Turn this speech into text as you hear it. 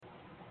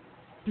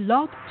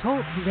Blog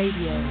Talk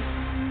Radio.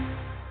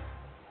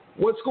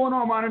 What's going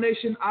on, Modern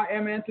Nation? I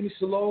am Anthony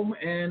Salome,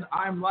 and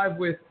I'm live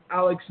with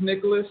Alex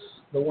Nicholas,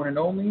 the one and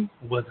only.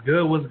 What's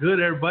good? What's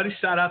good, everybody?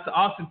 Shout out to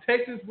Austin,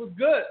 Texas. What's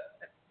good?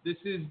 This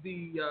is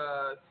the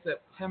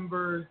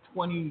September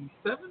 27th?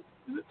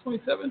 Is it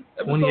 27th?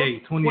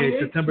 28.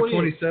 September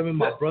 27th,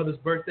 my brother's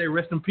birthday.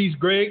 Rest in peace,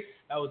 Greg.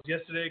 That was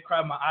yesterday.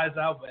 Cried my eyes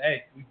out, but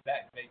hey, we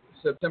back, baby.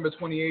 September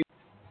 28th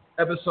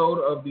episode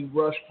of the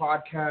Rush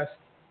Podcast.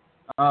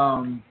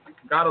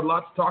 Got a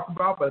lot to talk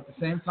about, but at the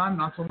same time,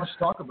 not so much to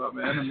talk about,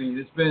 man. I mean,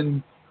 it's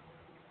been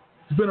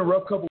a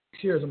rough couple of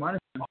weeks here as a minor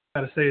fan. I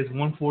gotta say it's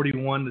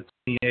 141 to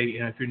 28,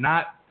 and if you're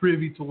not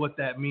privy to what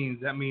that means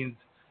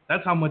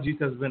that's how much UTEP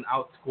has been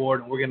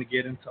outscored, and we're gonna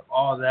get into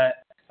all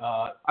that.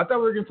 I thought we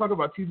were gonna talk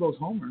about Tebow's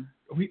homer.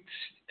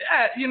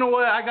 You know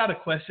what? I gotta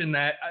question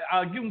that.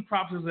 I'll give him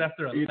props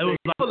after it was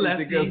a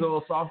lefty. It was a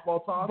little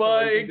softball toss,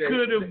 but it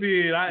could have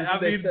been. I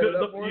mean,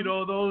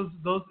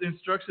 those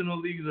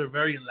instructional leagues are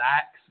very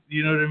lax.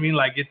 You know what I mean?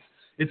 Like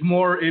it's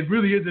more. It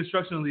really is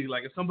instructional league.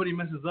 Like if somebody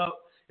messes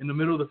up in the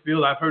middle of the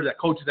field, I've heard that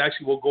coaches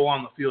actually will go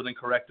on the field and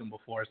correct them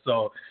before.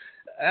 So,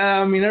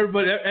 I mean,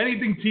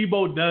 anything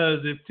Tebow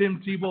does, if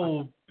Tim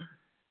Tebow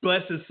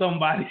blesses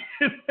somebody,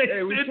 we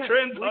can't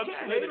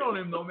hate on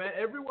him though, man.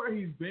 Everywhere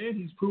he's been,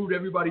 he's proved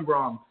everybody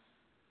wrong.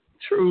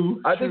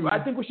 True. I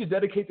think we should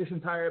dedicate this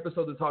entire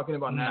episode to talking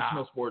about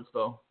national sports,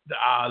 though.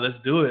 Let's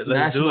do it.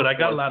 Let's do it. I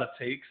got a lot of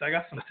takes. I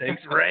got some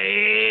takes.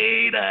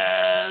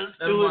 Raiders.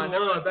 Never mind.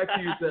 Back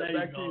to you,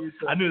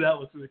 Seth. I knew that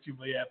was with you,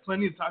 but yeah,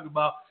 plenty to talk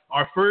about.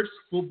 Our first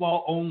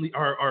football only,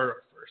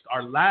 our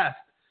last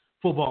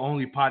football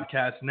only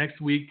podcast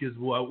next week is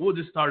what we'll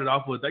just start it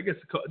off with. I guess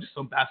just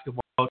some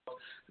basketball.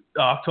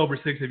 October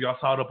 6th, if y'all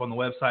saw it up on the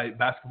website,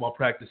 basketball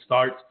practice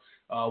starts.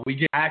 We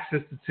get access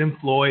to Tim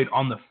Floyd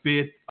on the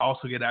 5th. I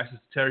also get access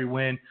to Terry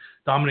Wynn,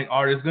 Dominic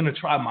Artis. Going to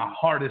try my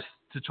hardest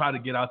to try to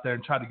get out there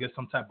and try to get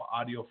some type of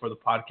audio for the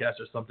podcast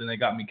or something. They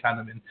got me kind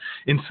of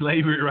in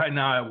slavery right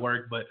now at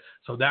work. But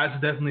so that's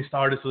definitely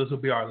started. So this will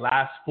be our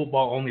last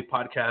football-only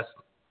podcast.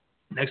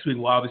 Next week,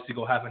 we'll obviously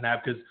go half and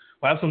half because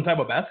we'll have some type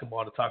of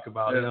basketball to talk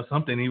about,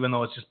 something, even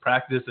though it's just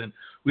practice and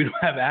we don't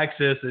have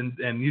access. And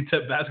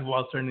UTEP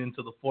basketball is turning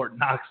into the Fort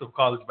Knox of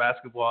college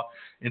basketball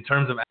in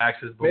terms of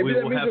access. But maybe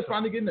that means they're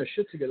finally getting their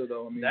shit together,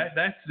 though. I mean,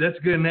 that's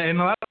good. And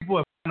a lot of people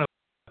have kind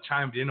of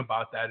chimed in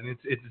about that. And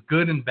it's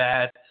good and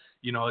bad.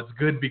 It's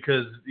good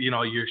because,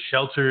 you're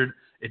sheltered.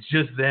 It's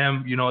just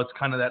them, it's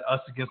kind of that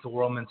us against the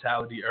world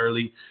mentality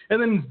early. And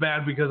then it's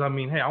bad because, I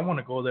mean, hey, I want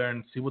to go there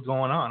and see what's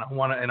going on. I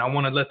want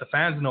to let the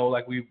fans know,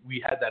 like we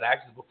had that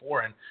access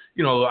before. And,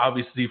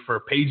 obviously for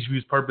page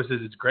views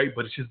purposes, it's great,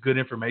 but it's just good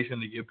information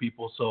to give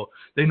people so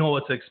they know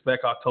what to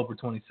expect October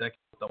 22nd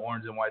with the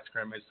orange and white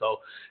scrimmage. So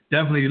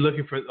definitely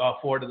looking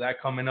forward to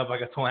that coming up.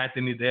 Like I told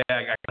Anthony there,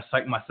 I got to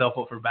psych myself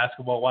up for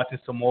basketball, watching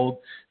some old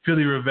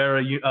Philly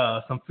Rivera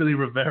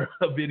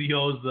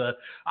videos.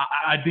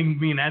 I think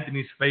me and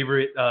Anthony's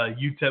favorite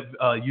UTEP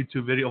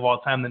YouTube video of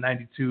all time, the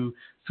 92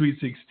 Sweet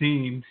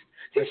 16.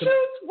 He shoots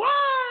wide.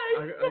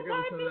 I can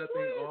listen to that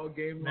thing all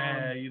game long.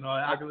 Man,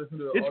 I can listen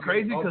to it. It's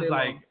crazy because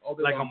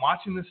I'm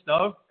watching this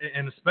stuff,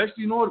 and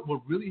especially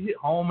what really hit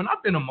home. And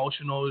I've been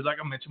emotional. Like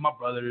I mentioned, my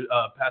brother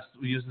passed.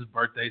 It was his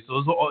birthday,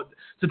 so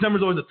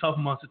September's always a tough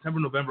month. September,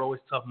 November,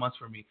 always tough months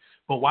for me.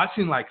 But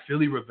watching like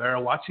Philly Rivera,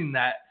 watching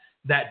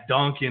that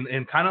dunk,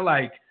 and kind of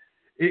like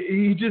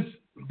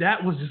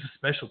that was just a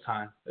special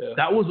time. Yeah.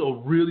 That was a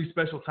really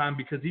special time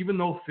because even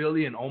though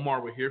Philly and Omar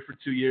were here for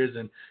 2 years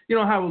and,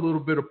 have a little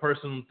bit of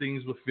personal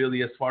things with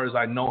Philly as far as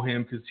I know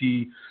him because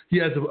he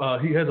has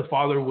a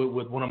father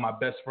with one of my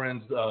best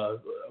friend's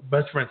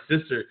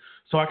sister.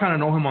 So I kind of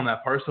know him on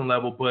that personal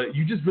level, but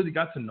you just really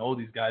got to know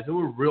these guys. They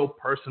were real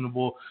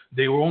personable.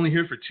 They were only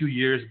here for 2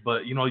 years,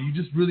 but, you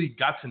just really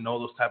got to know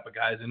those type of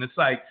guys. And it's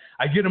like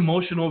I get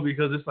emotional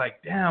because it's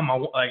like, damn, I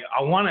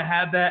want to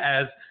have that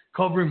as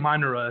covering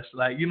Minor Rush.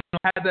 Like,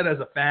 I had that as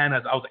a fan,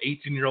 as I was an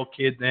 18-year-old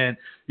kid then,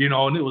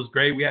 and it was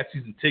great. We had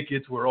season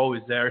tickets. We were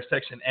always there.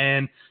 Section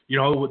N,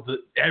 with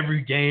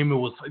every game, it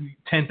was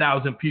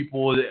 10,000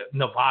 people,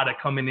 Nevada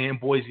coming in,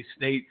 Boise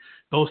State,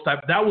 those type.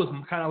 That was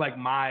kind of like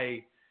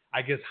my,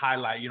 I guess,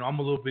 highlight.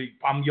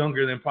 I'm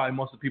younger than probably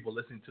most of the people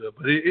listening to it,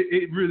 but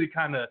it really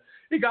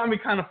it got me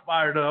kind of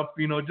fired up,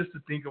 just to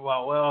think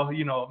about, well,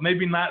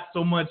 maybe not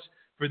so much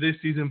for this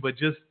season, but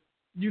just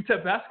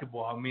UTEP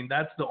basketball. I mean,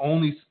 that's the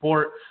only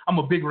sport. I'm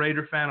a big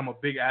Raider fan. I'm a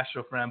big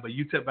Astro fan, but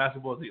UTEP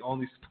basketball is the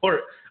only sport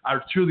I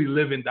truly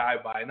live and die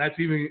by, and that's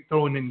even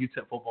throwing in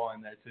UTEP football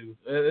in there too.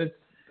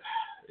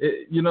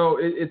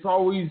 It's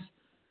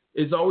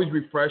always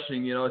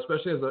refreshing,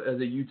 especially as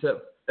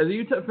a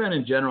UTEP fan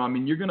in general. I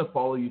mean, you're gonna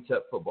follow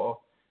UTEP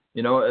football.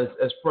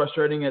 As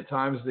frustrating at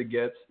times as it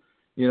gets,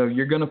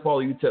 you're gonna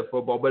follow UTEP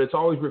football, but it's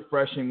always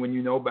refreshing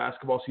when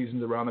basketball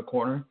season's around the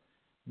corner.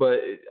 But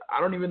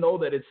I don't even know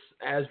that it's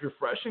as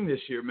refreshing this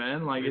year,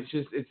 man. Like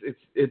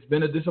it's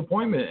been a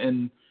disappointment,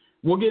 and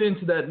we'll get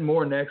into that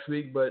more next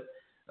week. But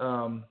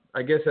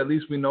I guess at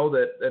least we know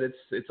that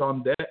it's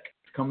on deck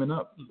coming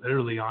up.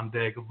 Literally on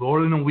deck,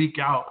 more than a week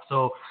out.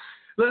 So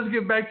let's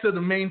get back to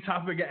the main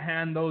topic at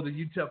hand, though. The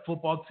UTEP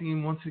football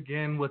team, once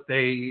again, with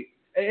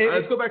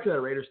let's go back to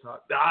that Raiders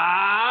talk.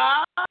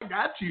 I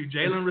got you.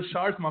 Jalen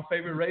Richard's my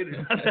favorite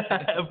Raider.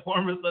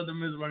 Former Southern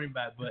Miss running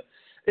back. But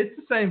it's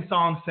the same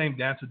song, same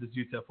dance with this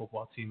UTEP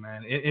football team,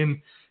 man. And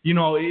you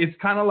know, it's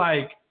kind of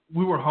like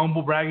we were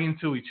humble bragging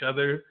to each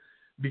other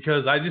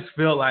because I just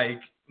feel like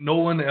no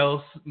one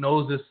else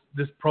knows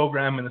this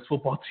program and this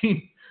football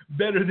team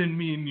better than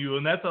me and you.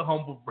 And that's a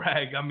humble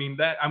brag. I mean,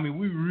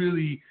 we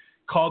really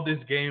called this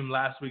game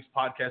last week's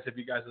podcast. If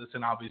you guys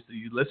listen, obviously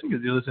you listen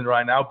because you're listening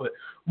right now, but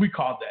we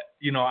called that.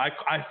 You know, I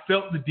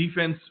felt the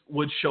defense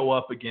would show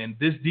up again.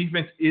 This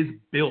defense is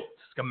built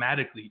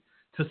schematically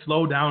to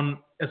slow down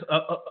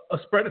a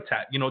spread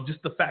attack. You know,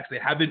 just the facts. They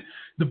haven't.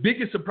 The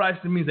biggest surprise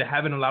to me is they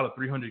haven't allowed a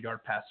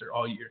 300-yard passer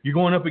all year. You're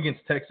going up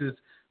against Texas,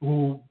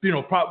 who, you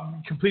know,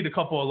 probably complete a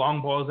couple of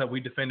long balls that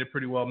we defended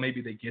pretty well.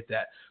 Maybe they get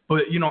that.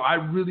 But, you know, I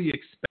really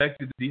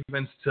expected the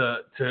defense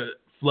to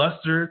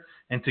fluster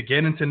and to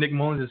get into Nick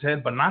Mullins'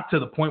 head, but not to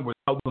the point where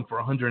they held him for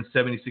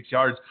 176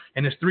 yards.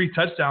 And his 3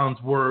 touchdowns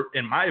were,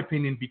 in my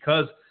opinion,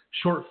 because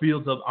short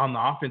fields on the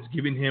offense,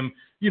 giving him,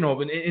 you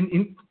know,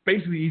 in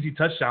basically easy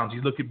touchdowns.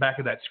 You look back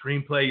at that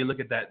screenplay, you look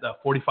at that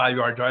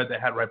 45-yard drive they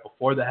had right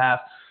before the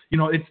half. You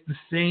know, it's the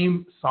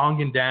same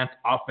song and dance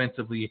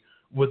offensively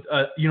with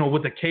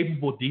with a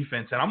capable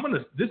defense. And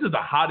this is the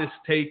hottest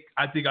take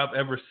I think I've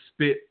ever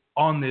spit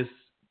on this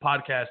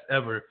podcast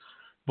ever.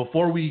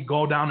 Before we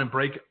go down and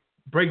break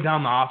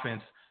down the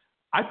offense,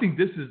 I think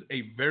this is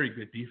a very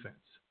good defense,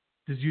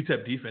 this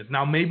UTEP defense.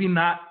 Now, maybe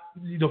not,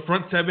 the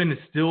front seven is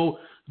still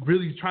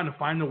really trying to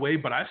find a way,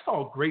 but I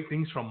saw great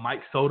things from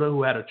Mike Soda,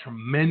 who had a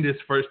tremendous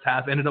first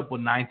half, ended up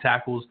with 9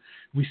 tackles.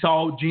 We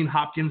saw Gene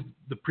Hopkins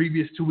the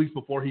previous 2 weeks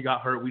before he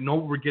got hurt. We know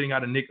what we're getting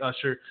out of Nick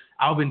Usher,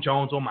 Alvin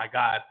Jones, oh my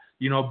God.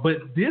 You know,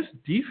 but this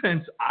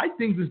defense, I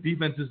think this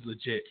defense is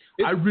legit.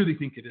 I really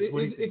think it is.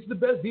 It's the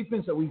best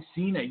defense that we've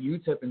seen at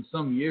UTEP in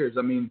some years.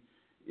 I mean,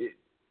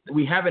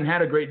 we haven't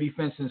had a great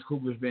defense since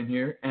Kugler's been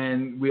here,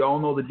 and we all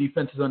know the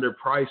defenses under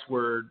Price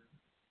were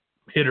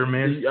hit or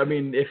miss. I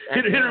mean, if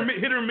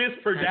hit or miss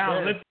per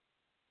down.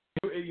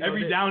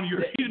 Every down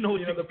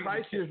the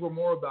Price years were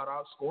more about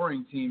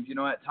outscoring teams. You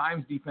know, at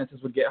times defenses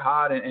would get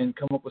hot and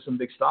come up with some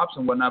big stops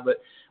and whatnot, but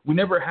we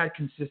never had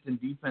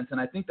consistent defense.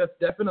 And I think that's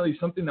definitely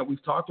something that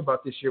we've talked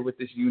about this year with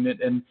this unit.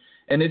 And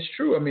it's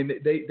true. I mean,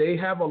 they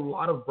have a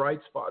lot of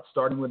bright spots,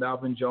 starting with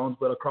Alvin Jones,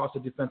 but across the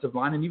defensive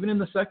line and even in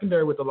the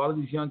secondary with a lot of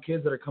these young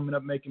kids that are coming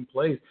up making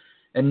plays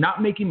and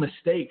not making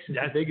mistakes.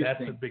 That's the biggest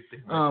thing. That's the big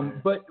thing.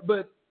 Right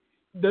but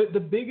the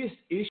biggest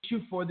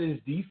issue for this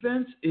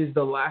defense is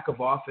the lack of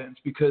offense,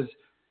 because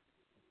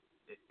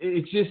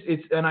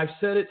and I've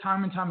said it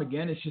time and time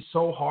again, it's just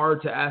so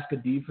hard to ask a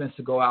defense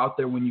to go out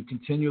there when you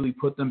continually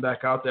put them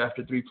back out there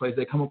after 3 plays.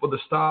 They come up with a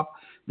stop,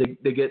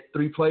 they get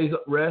 3 plays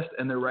rest,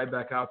 and they're right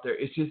back out there.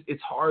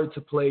 It's hard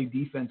to play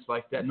defense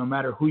like that, no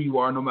matter who you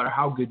are, no matter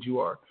how good you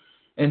are.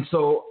 And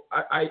so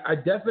I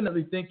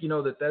definitely think,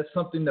 that's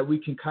something that we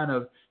can kind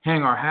of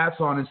hang our hats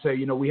on and say,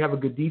 we have a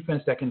good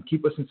defense that can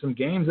keep us in some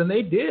games. And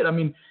they did. I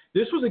mean,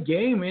 this was a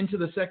game into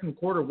the second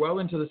quarter, well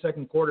into the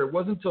second quarter. It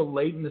wasn't until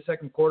late in the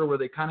second quarter where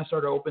they kind of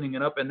started opening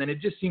it up. And then it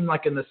just seemed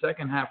like in the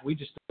second half, we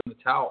just threw in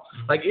the towel.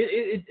 Mm-hmm. Like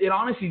it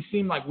honestly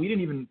seemed like we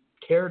didn't even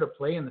care to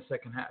play in the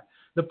second half.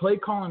 The play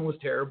calling was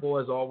terrible,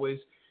 as always.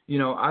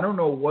 I don't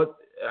know what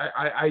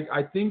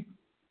I think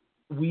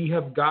we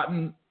have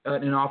gotten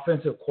an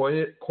offensive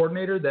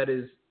coordinator that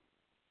is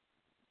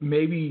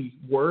maybe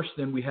worse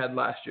than we had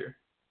last year.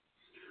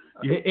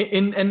 Yeah.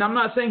 And I'm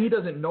not saying he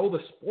doesn't know the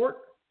sport,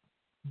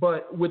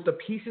 but with the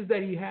pieces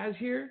that he has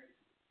here,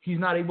 he's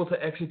not able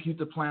to execute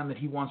the plan that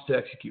he wants to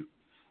execute.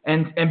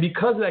 And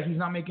because of that, he's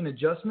not making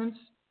adjustments,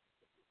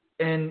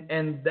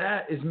 and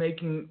that is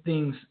making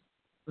things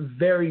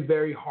very,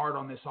 very hard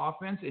on this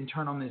offense and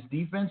turn on this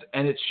defense,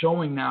 and it's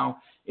showing now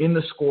in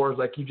the scores,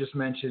 like you just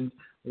mentioned,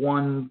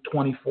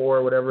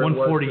 124, whatever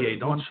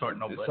 148. Don't short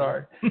nobody.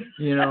 Sorry.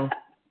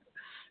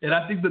 And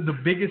I think that the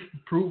biggest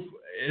proof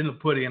in the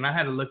pudding, and I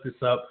had to look this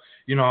up.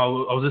 I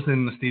was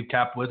listening to Steve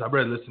Capowitz. I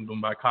barely listened to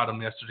him, but I caught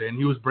him yesterday, and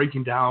he was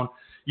breaking down,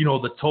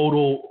 the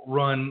total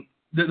run,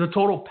 the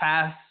total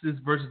passes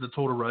versus the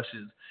total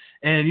rushes.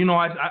 And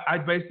I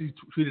basically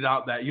tweeted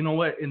out that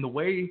in the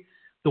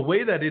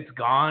way that it's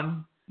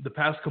gone the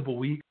past couple of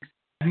weeks,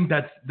 I think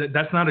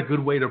that's not a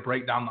good way to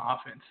break down the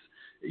offense.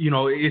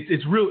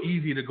 It's real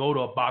easy to go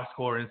to a box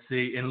score and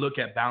see and look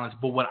at balance.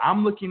 But what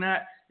I'm looking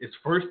at is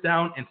first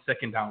down and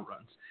second down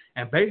runs.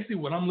 And basically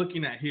what I'm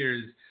looking at here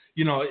is,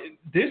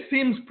 this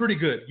seems pretty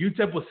good.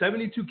 UTEP with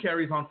 72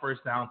 carries on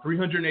first down,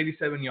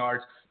 387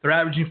 yards. They're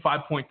averaging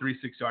 5.36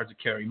 yards a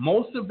carry.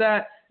 Most of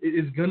that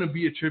is going to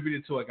be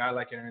attributed to a guy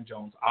like Aaron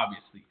Jones,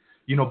 obviously.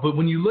 But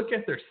when you look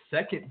at their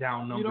second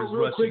down numbers,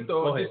 real rushing, quick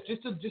though,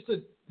 just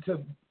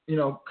to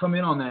come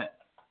in on that.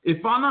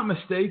 If I'm not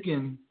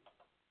mistaken,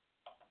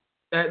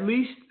 at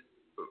least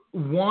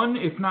one,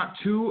 if not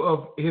two,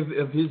 of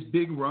his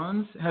big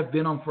runs have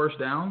been on first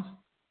downs.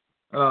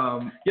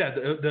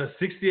 The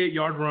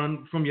 68-yard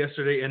run from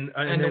yesterday, and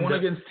the one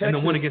against Texas, and the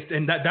one against,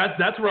 and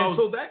that's where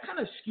so that kind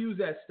of skews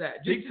that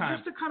stat. Just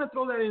to kind of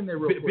throw that in there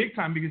real quick. Big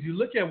time, because you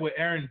look at what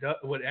Aaron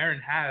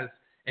has,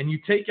 and you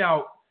take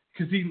out,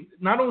 because he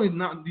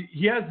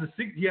has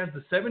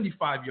the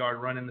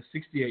 75-yard run and the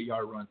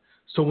 68-yard run.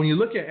 So when you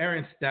look at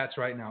Aaron's stats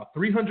right now,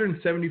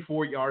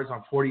 374 yards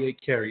on 48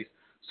 carries.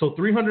 So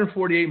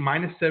 348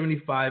 minus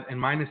 75 and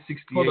minus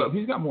 68. Hold up,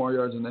 he's got more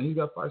yards than that. He's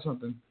got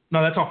 5-something.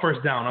 No, that's on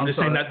first down. I'm just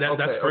saying that's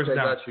first down.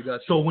 Got you.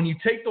 So when you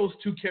take those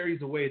 2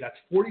 carries away, that's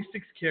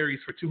 46 carries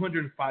for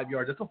 205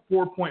 yards. That's a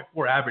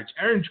 4.4 average.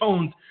 Aaron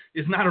Jones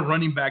is not a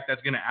running back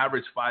that's going to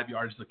average 5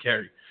 yards to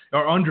carry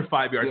or under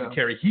 5 yards to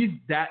carry. He's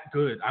that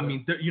good. I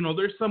mean,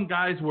 there's some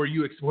guys where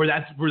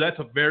that's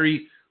a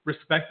very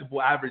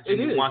respectable average, and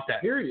you want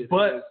that. Period.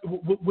 But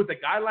with a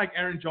guy like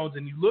Aaron Jones,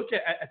 and you look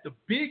at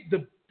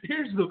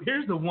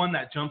here's the one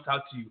that jumps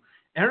out to you.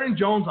 Aaron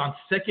Jones on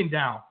second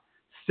down,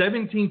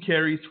 17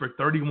 carries for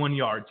 31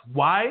 yards.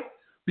 Why?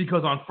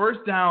 Because on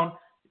first down,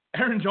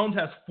 Aaron Jones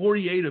has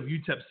 48 of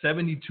UTEP's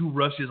 72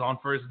 rushes on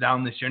first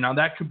down this year. Now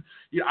that could,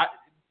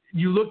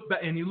 you look back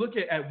and you look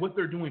at what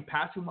they're doing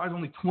passing wise,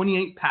 only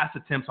 28 pass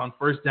attempts on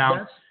first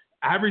down.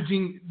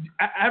 Averaging,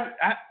 a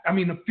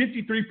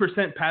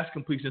 53% pass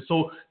completion.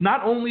 So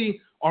not only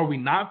are we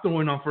not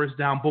throwing on first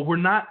down, but we're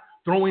not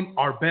throwing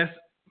our best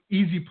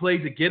easy play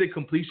to get a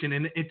completion.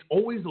 And it's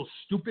always those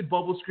stupid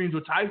bubble screens,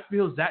 which I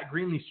feel Zach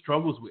Greenlee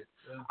struggles with.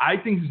 Yeah. I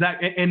think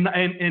Zach,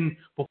 and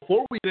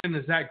before we get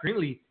into Zach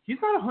Greenlee, he's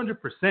not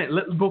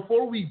 100%.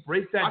 Before we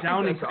break that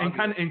down and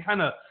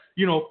kind of,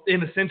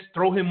 in a sense,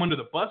 throw him under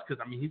the bus,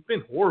 because he's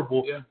been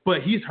horrible,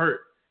 but he's hurt.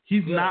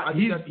 He's not.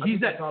 He's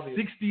at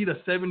 60 to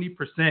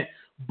 70%.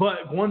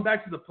 But going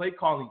back to the play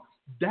calling,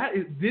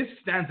 this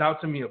stands out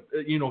to me,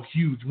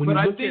 huge.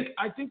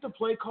 I think the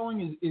play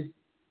calling is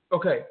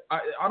okay.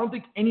 I don't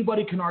think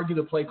anybody can argue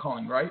the play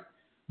calling, right?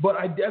 But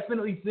I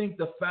definitely think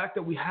the fact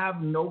that we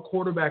have no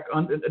quarterback,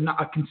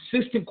 a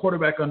consistent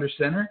quarterback under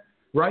center,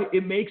 right?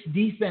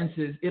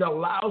 It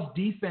allows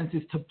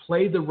defenses to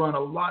play the run a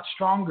lot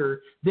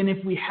stronger than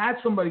if we had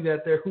somebody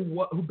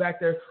who back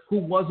there who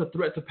was a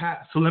threat to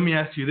pass. So let me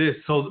ask you this.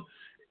 So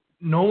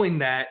knowing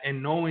that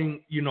and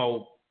knowing,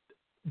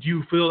 do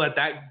you feel that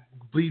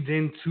bleeds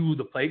into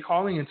the play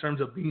calling in terms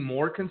of being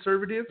more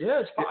conservative? Yeah,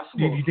 it's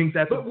possible. Do you think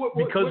that's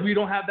because we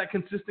don't have that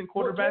consistent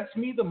quarterback? What gets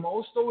me the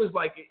most, though, is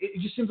it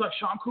just seems like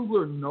Sean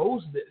Kugler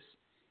knows this.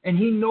 And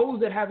he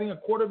knows that having a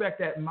quarterback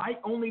that might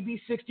only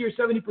be 60 or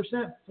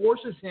 70%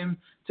 forces him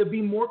to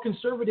be more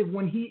conservative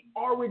when he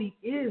already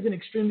is an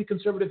extremely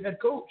conservative head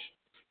coach.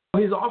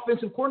 His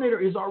offensive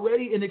coordinator is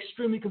already an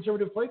extremely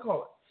conservative play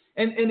caller.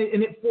 And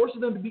it forces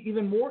them to be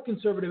even more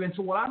conservative. And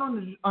so what I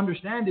don't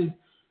understand is,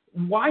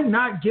 why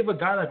not give a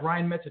guy like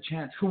Ryan Metz a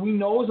chance, who we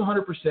know is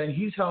 100%?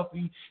 He's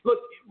healthy. Look,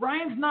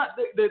 Ryan's not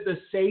the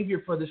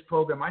savior for this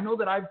program. I know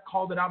that I've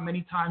called it out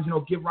many times,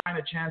 give Ryan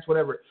a chance,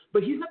 whatever.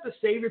 But he's not the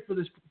savior for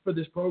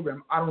this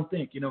program, I don't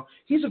think.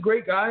 He's a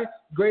great guy,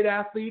 great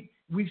athlete.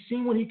 We've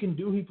seen what he can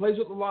do. He plays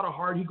with a lot of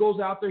heart. He goes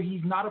out there.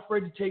 He's not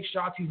afraid to take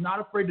shots. He's not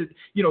afraid to,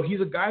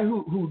 he's a guy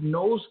who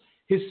knows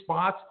his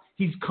spots.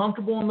 He's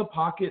comfortable in the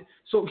pocket,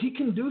 so he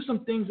can do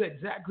some things that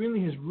Zach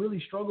Greenlee has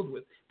really struggled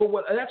with. But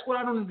that's what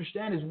I don't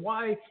understand is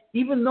why,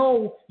 even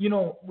though,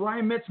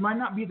 Ryan Metz might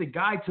not be the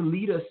guy to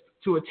lead us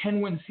to a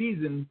 10-win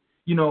season,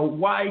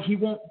 why he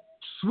won't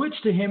switch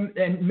to him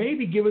and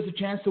maybe give us a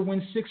chance to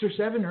win 6 or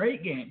 7 or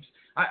 8 games.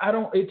 I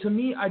don't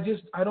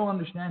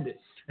understand it.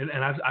 And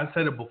I've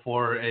said it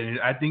before, and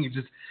I think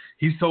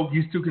he's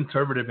too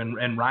conservative,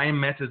 and Ryan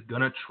Metz is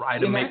gonna try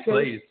to make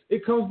plays.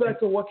 It comes back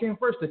to what came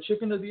first, the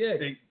chicken or the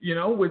egg.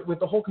 With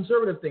the whole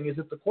conservative thing, is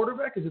it the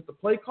quarterback? Is it the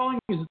play calling?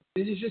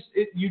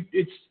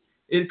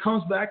 It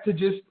comes back to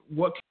just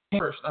what came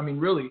first.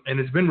 Really. And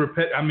it's been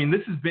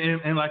this has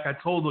been, and like I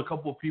told a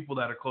couple of people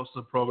that are close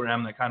to the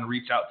program that kind of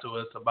reached out to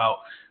us about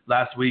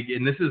last week,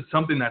 and this is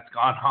something that's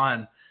gone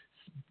on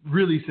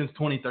really since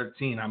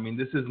 2013.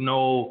 This is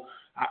no.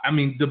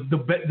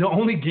 The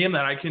only game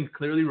that I can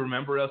clearly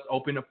remember us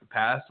opening up the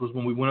pass was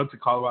when we went up to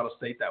Colorado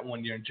State that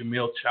one year, and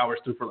Jamil Showers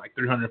threw for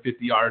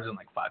 350 yards and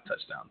 5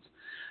 touchdowns.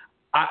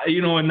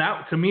 And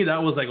that, to me,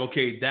 that was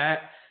okay,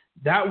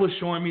 that was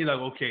showing me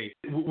okay,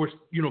 we're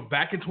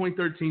back in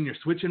 2013, you're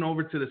switching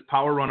over to this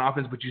power run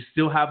offense, but you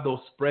still have those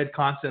spread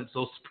concepts,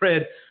 those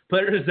spread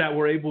players that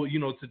were able,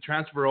 to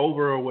transfer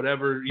over or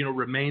whatever,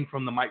 remain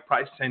from the Mike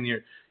Price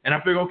tenure. And I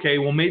figured, okay,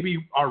 well,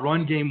 maybe our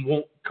run game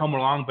won't come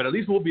along, but at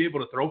least we'll be able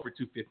to throw for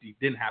 250.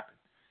 Didn't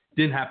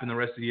happen the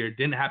rest of the year.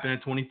 Didn't happen in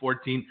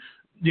 2014.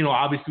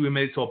 Obviously we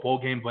made it to a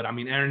bowl game, but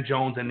Aaron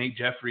Jones and Nate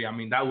Jeffrey,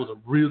 that was a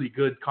really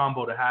good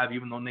combo to have,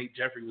 even though Nate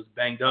Jeffrey was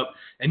banged up.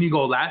 And you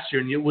go last year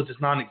and it was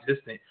just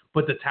non-existent,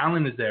 but the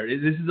talent is there.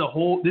 This is the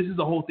whole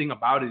thing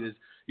about it is,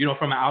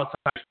 from an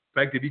outside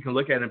perspective, you can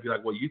look at it and be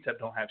like, well, UTEP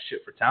don't have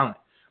shit for talent.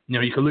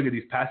 You can look at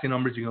these passing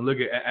numbers, you can look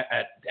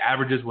at the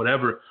averages,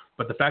 whatever.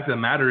 But the fact of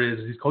the matter is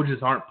these coaches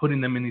aren't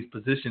putting them in these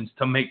positions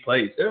to make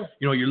plays. Yeah.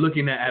 You're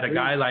looking at a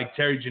guy like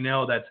Terry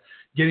Janelle that's,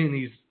 getting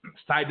these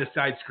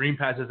side-to-side screen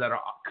passes that are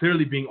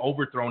clearly being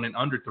overthrown and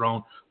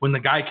underthrown when the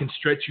guy can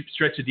stretch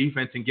the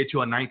defense and get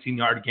you a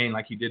 19-yard gain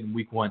like he did in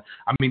week 1.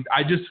 I mean,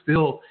 I just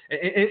feel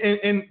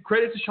and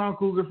credit to Sean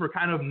Kugler for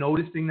kind of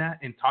noticing that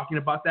and talking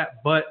about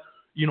that. But,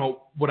 you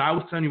know, what I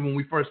was telling you when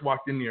we first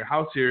walked into your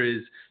house here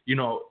is, you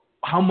know,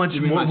 how much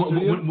more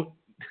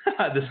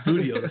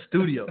the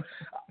studio.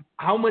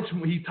 How much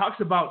he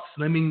talks about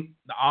slimming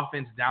the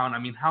offense down. I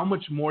mean, how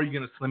much more are you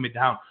going to slim it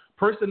down?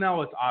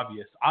 Personnel, it's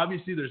obvious.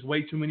 Obviously, there's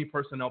way too many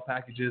personnel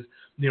packages.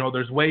 You know,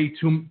 there's way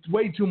too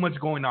much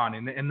going on,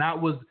 and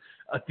that was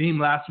a theme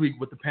last week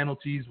with the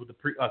penalties, with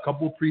a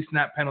couple of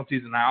pre-snap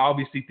penalties, and I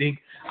honestly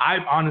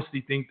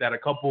think that a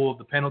couple of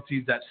the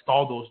penalties that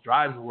stalled those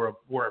drives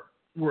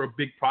were a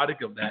big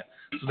product of that.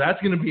 So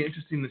that's going to be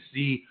interesting to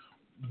see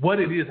what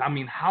it is. I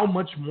mean, how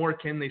much more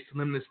can they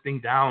slim this thing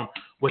down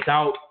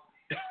without?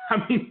 I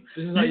mean,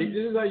 this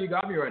is how you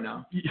got me right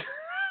now.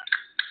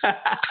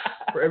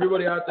 For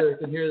everybody out there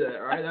can hear that,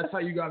 all right? That's how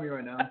you got me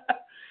right now.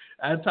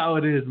 That's how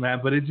it is, man.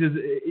 But you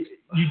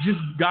just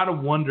gotta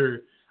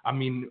wonder. I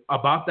mean,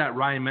 about that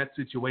Ryan Metz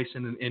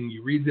situation, and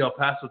you read the El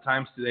Paso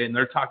Times today, and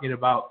they're talking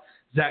about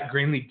Zach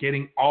Greinle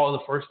getting all the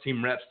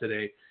first-team reps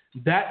today.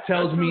 That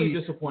tells me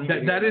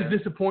that is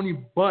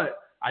disappointing. But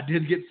I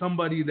did get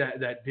somebody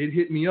that did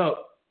hit me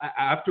up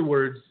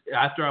afterwards,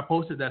 after I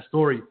posted that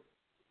story,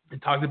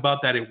 and talked about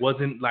that it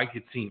wasn't like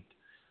it seemed.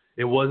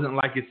 It wasn't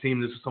like it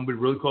seemed. This was somebody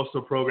really close to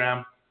a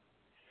program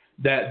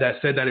that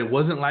said that it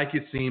wasn't like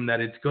it seemed, that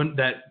it's going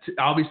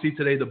obviously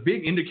today the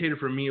big indicator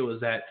for me was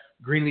that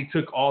Greinle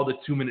took all the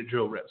 2-minute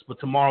drill reps, but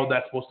tomorrow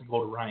that's supposed to go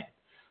to Ryan.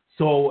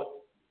 So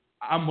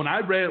when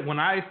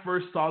I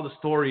first saw the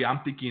story,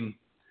 I'm thinking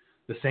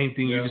the same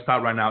thing you just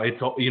thought right now.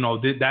 It's, you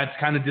know, that's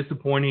kind of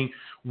disappointing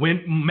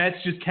when Metz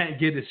just can't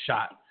get his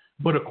shot.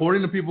 But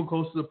according to people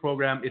close to the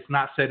program, it's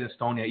not set in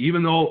stone yet.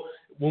 Even though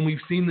when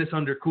we've seen this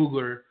under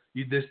Kugler,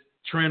 this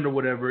trend or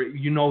whatever,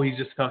 you know, he's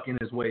just stuck in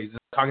his ways. I'm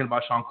talking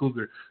about Sean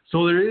Kugler.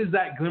 So there is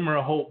that glimmer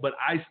of hope, but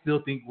I still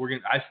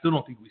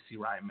don't think we see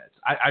Ryan Metz.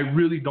 I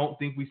really don't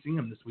think we see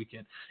him this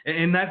weekend.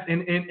 And that's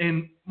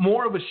and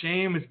more of a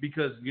shame is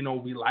because, you know,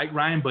 we like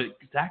Ryan, but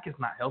Zach is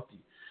not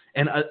healthy.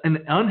 And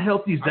an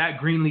unhealthy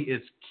Zach Greinle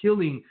is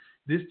killing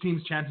this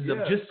team's chances of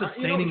just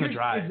sustaining a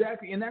drive.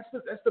 Exactly, and that's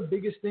the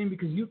biggest thing,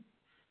 because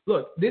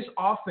look, this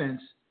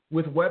offense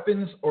with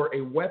weapons, or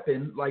a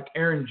weapon like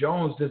Aaron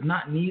Jones, does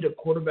not need a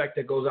quarterback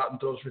that goes out and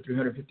throws for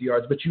 350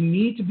 yards. But you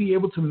need to be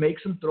able to make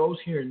some throws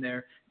here and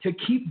there to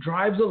keep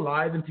drives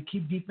alive and to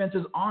keep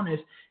defenses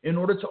honest in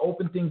order to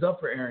open things up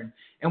for Aaron.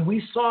 And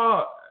we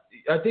saw,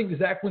 I think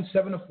Zach went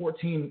 7 of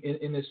 14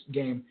 in this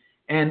game.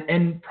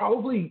 And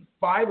probably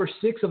 5 or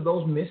 6 of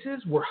those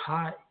misses were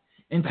high.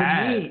 And to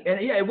me,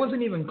 it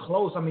wasn't even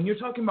close. I mean, you're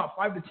talking about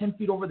 5 to 10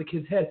 feet over the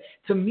kid's head.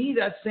 To me,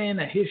 that's saying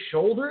that his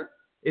shoulder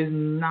is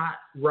not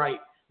right.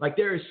 Like,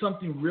 there is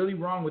something really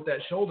wrong with that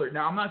shoulder.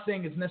 Now, I'm not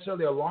saying it's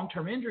necessarily a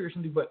long-term injury or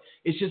something, but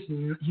it's just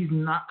he's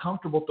not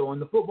comfortable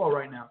throwing the football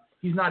right now.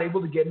 He's not able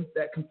to get into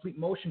that complete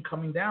motion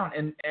coming down.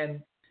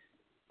 And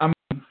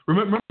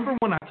remember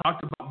when I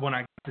talked about when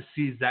I got to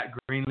see Zach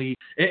Greinle,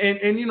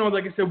 and you know,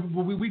 like I said,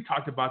 we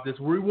talked about this.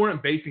 We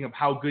weren't basing of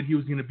how good he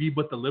was going to be,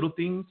 but the little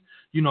things,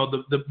 you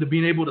know, the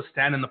being able to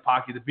stand in the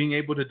pocket, the being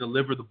able to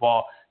deliver the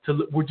ball.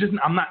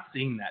 I'm not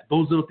seeing that.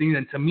 Those little things,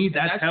 and to me,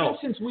 that's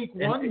helped. Been since week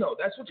 1, though.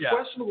 That's what's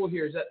questionable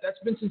here. Is that's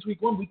been since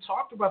week 1. We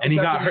talked about. And he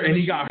got hurt. And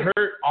he got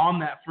hurt on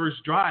that first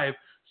drive.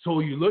 So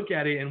you look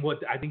at it, and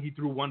I think he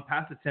threw 1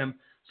 pass attempt.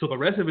 So the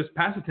rest of his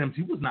pass attempts,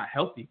 he was not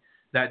healthy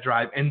that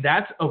drive, and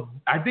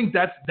I think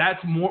that's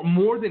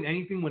more than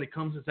anything when it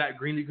comes to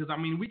Zach Greinle, because I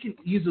mean, we can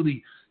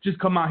easily just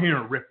come out here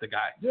and rip the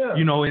guy,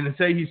 you know, and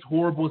say he's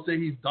horrible, say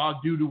he's dog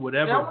doo-doo,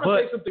 whatever. I want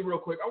to say something real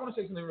quick.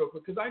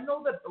 Because I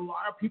know that a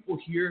lot of people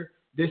hear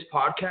this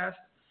podcast,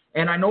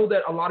 and I know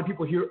that a lot of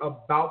people hear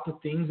about the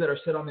things that are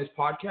said on this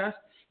podcast.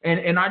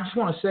 And I just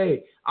want to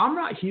say, I'm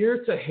not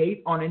here to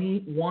hate on any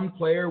one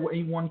player,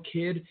 any one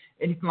kid,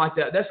 anything like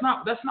that. That's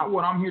not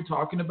what I'm here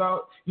talking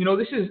about. You know,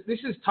 this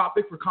is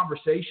topic for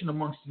conversation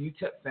amongst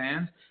UTEP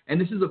fans, and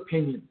this is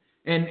opinion.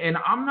 And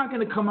I'm not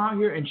going to come out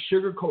here and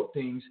sugarcoat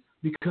things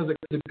because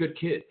he's a good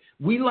kid.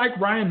 We like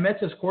Ryan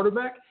Metz as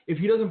quarterback. If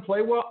he doesn't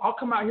play well, I'll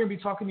come out here and be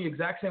talking the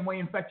exact same way.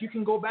 In fact, you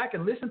can go back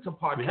and listen to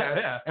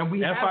podcasts, and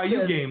we have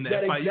FIU game,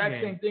 that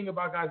exact same thing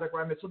about guys like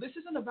Ryan Metz. So this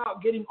isn't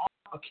about getting on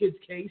a kid's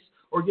case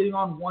or getting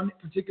on one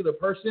particular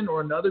person or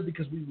another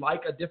because we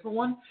like a different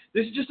one.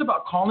 This is just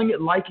about calling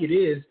it like it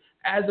is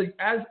as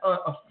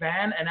a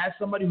fan and as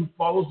somebody who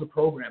follows the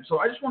program. So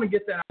I just want to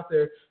get that out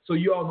there so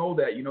you all know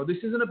that. You know, this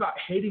isn't about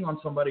hating on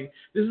somebody.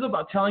 This is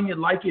about telling it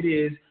like it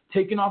is,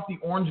 taking off the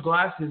orange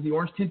glasses, the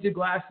orange tinted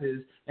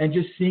glasses, and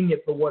just seeing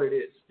it for what it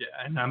is. Yeah,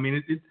 and I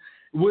mean,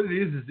 what it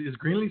is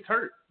Greenlee's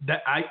hurt.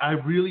 That I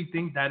really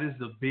think that is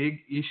the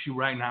big issue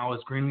right now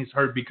is Greenlee's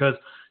hurt, because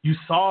you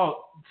saw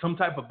some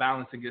type of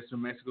balance against New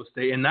Mexico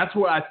State, and that's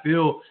where I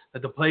feel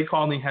that the play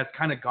calling has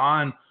kind of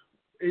gone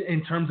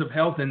in terms of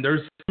health. And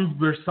there's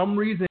some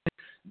reason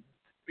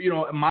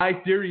my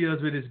theory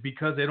of it is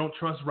because they don't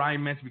trust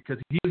Ryan Metz because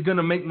he's going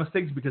to make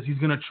mistakes because he's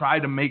going to try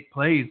to make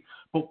plays.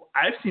 But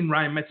I've seen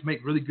Ryan Metz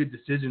make really good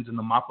decisions in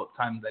the mop-up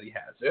times that he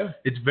has. Yeah.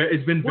 It's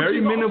been very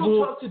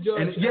minimal. Tough to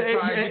judge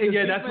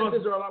That's what.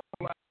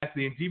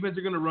 Exactly. And defense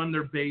are going to run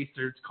their base.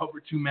 Their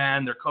cover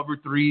 2-man, their cover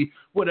 3,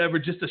 whatever,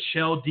 just a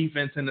shell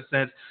defense in a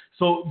sense.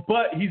 So,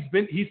 but he's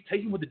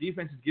taking what the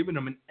defense has given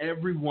him in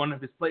every one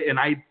of his plays. And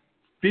I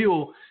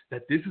feel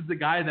that this is the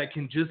guy that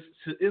can just,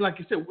 like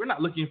you said, we're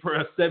not looking for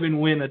a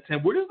 7-win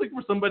attempt. We're just looking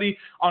for somebody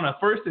on a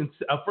first and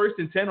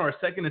 10 or a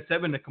 2nd and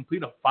 7 to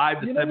complete a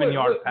 5 to 7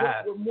 yard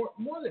pass.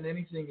 More than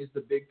anything is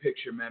the big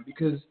picture, man,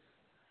 because,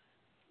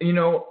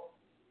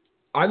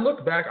 I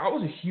look back, I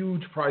was a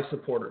huge Price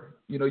supporter.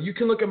 You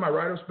can look at my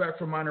write-ups back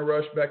from Minor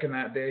Rush back in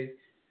that day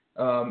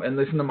and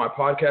listen to my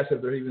podcast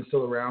if they're even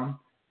still around.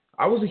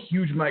 I was a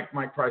huge Mike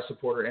Price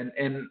supporter,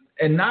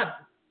 and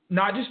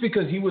not just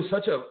because he was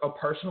such a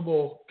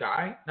personable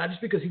guy, not just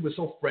because he was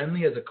so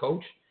friendly as a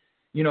coach,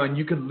 and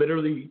you could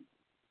literally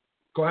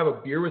go have a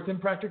beer with him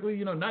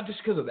practically, not just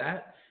because of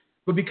that,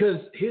 but because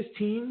his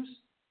teams,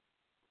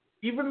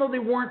 even though they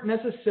weren't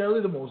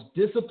necessarily the most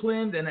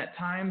disciplined, and at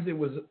times it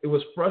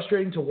was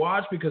frustrating to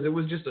watch because it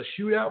was just a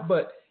shootout,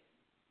 but,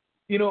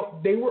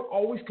 they were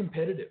always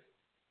competitive.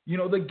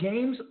 The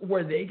games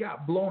where they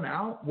got blown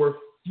out were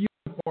few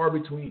and far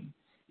between.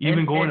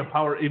 Even going up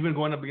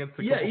against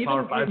the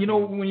Power 5 teams.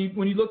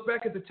 When you look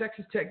back at the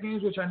Texas Tech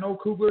games, which I know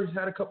Cougars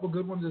had a couple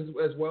good ones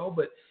as well,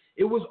 but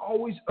it was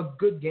always a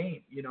good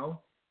game,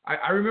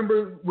 I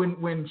remember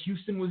when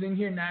Houston was in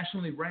here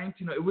nationally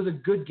ranked, it was a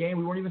good game.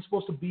 We weren't even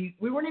supposed to be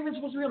on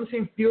the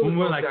same field. We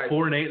were like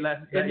 4-8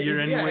 that year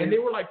anyway. Yeah, and they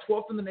were like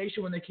 12th in the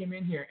nation when they came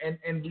in here. And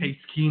Case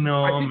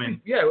Keenum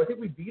I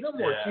think we beat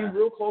them or it came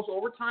real close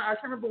overtime. I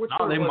can't remember which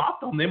one. No, they mopped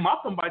them. They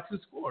mopped them by 2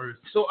 scores.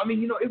 So I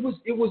mean, it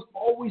was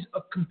always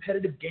a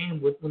competitive game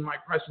when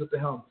Mike Price was at the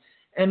helm.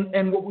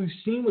 And what we've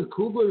seen with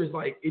Kugler is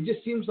like it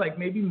just seems like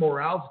maybe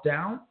morale's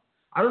down.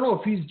 I don't know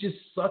if he's just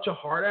such a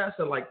hard ass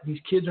that like these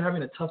kids are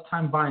having a tough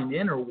time buying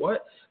in or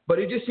what, but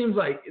it just seems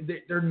like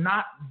they're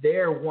not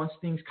there once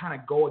things kind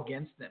of go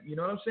against them. You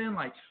know what I'm saying?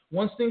 Like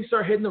once things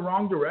start heading the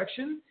wrong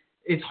direction,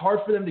 it's hard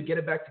for them to get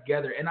it back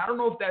together. And I don't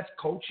know if that's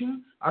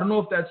coaching. I don't know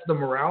if that's the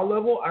morale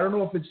level. I don't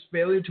know if it's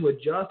failure to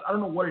adjust. I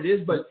don't know what it is,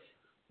 but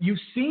you've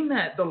seen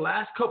that the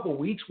last couple of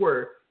weeks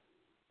where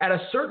at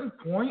a certain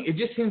point, it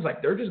just seems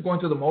like they're just going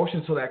through the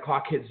motions till that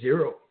clock hits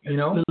 0,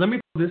 Let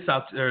me put this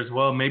out there as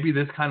well. Maybe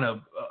this kind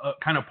of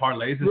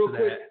parlays into real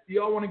quick, that. Do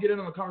y'all want to get in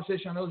on the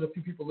conversation? I know there's a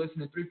few people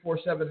listening.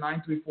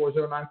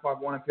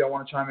 347-934-0951. If y'all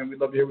want to chime in, we'd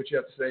love to hear what you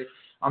have to say.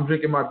 I'm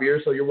drinking my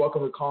beer, so you're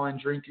welcome to call in,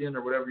 drink in,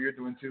 or whatever you're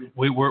doing too.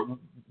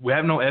 We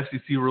have no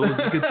FCC rules.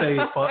 You can say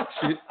fuck,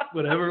 shit,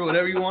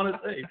 whatever you want to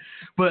say.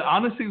 But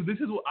honestly, this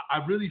is what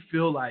I really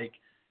feel like.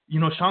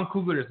 Sean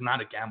Kugler is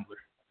not a gambler.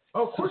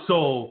 Oh, of course.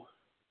 So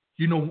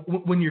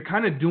when you're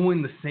kind of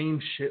doing the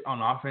same shit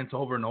on offense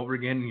over and over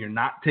again and you're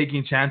not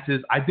taking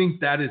chances, I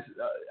think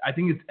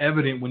it's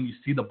evident when you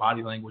see the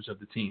body language of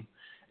the team.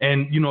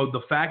 And,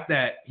 the fact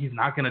that he's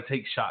not going to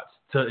take shots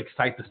to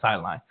excite the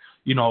sideline,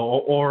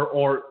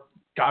 or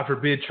God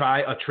forbid, try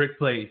a trick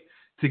play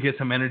to get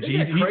some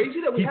energy. Isn't that crazy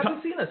that we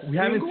haven't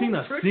seen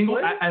a single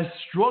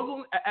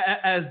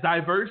as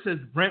diverse as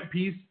Brent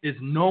Peace is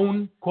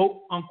known,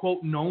 quote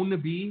unquote, known to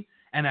be,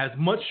 and as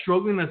much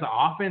struggling as the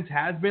offense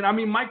has been. I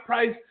mean, Mike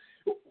Price,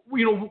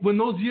 when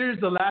those years,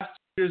 the last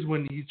years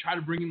when he tried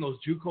to bring in those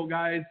JUCO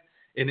guys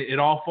and it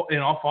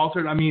all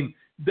faltered, I mean,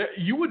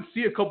 you would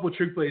see a couple of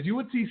trick plays. You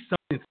would see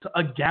something,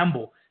 a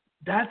gamble.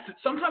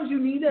 Sometimes you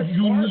need that.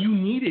 You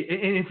need it.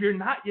 And if you're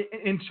not,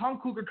 and Sean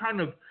Kugler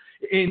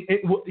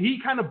he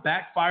kind of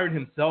backfired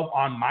himself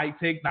on my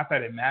take. Not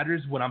that it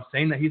matters when I'm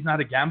saying that he's not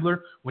a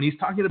gambler. When he's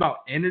talking about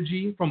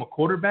energy from a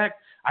quarterback,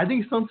 I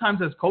think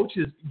sometimes as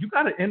coaches, you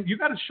gotta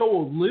show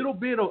a little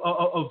bit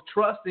of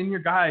trust in your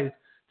guys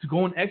to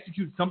go and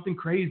execute something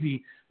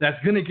crazy that's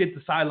gonna get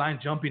the sideline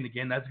jumping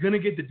again. That's gonna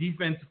get the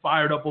defense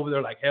fired up over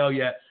there. Like hell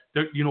yeah,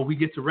 we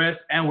get to rest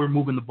and we're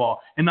moving the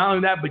ball. And not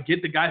only that, but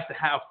get the guys to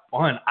have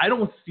fun. I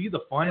don't see the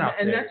fun out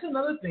there. And that's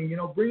another thing.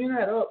 Bringing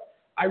that up,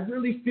 I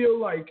really feel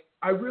like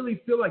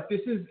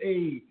this is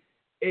a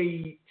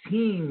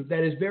team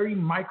that is very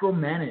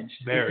micromanaged,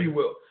 if you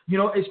will.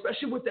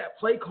 Especially with that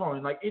play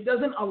calling. Like, it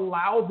doesn't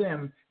allow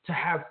them to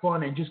have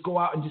fun and just go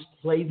out and just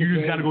play the game. You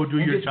just got to go do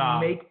your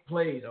job. Make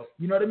plays.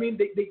 You know what I mean?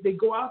 They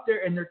go out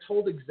there and they're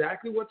told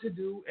exactly what to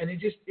do, and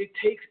it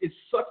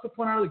sucks the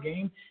fun out of the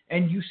game.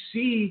 And you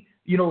see,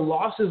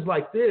 losses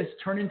like this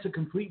turn into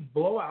complete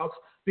blowouts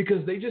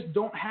because they just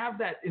don't have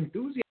that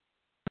enthusiasm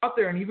out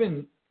there and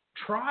even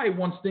try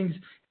once things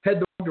head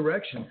the wrong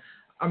direction.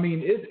 I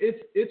mean,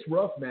 it's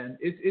rough, man.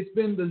 It's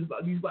been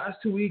these last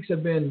 2 weeks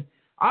have been.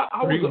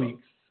 3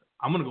 weeks.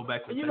 I'm going to go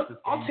back to the Texas game.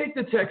 I'll take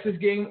the Texas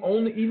game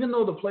only, even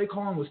though the play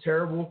calling was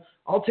terrible.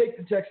 I'll take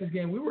the Texas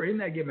game. We were in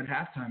that game at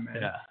halftime, man.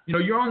 Yeah.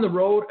 You're on the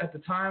road at the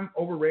time,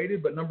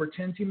 overrated, but number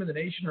 10 team in the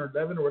nation or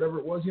 11 or whatever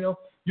it was,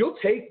 you'll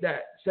take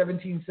that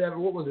 17-7.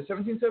 What was it,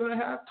 17-7 and a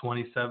half?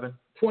 27.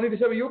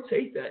 20-7. You'll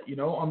take that,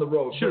 on the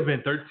road. Should have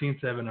been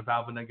 13-7 if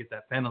Alvin didn't get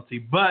that penalty,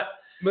 but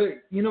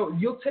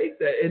you'll take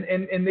that.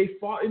 And they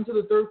fought into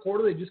the third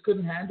quarter. They just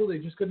couldn't handle. They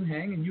just couldn't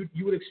hang. And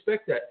you would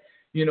expect that.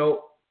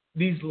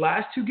 These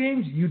last two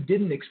games, you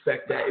didn't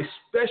expect that,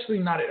 especially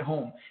not at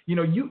home.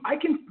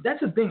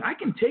 That's the thing. I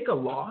can take a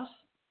loss.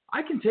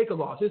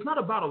 It's not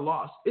about a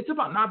loss. It's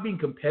about not being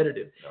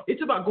competitive. No.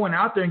 It's about going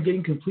out there and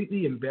getting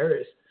completely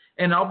embarrassed.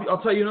 And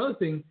I'll tell you another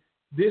thing.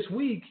 This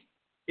week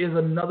is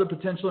another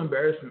potential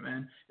embarrassment,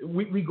 man.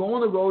 We go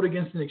on the road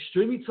against an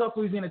extremely tough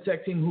Louisiana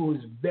Tech team who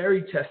is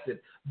very tested,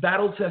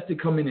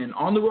 battle-tested coming in.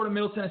 On the road in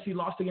Middle Tennessee,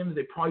 lost a game that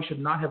they probably should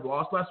not have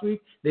lost last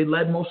week. They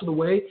led most of the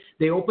way.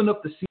 They opened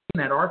up the season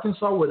at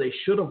Arkansas where they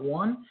should have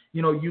won.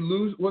 You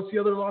lose. What's the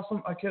other loss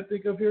I can't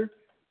think of here?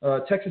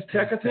 Texas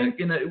Tech, I think.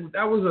 And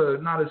that was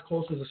not as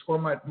close as the score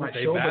might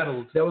show.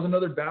 Battled. But that was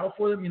another battle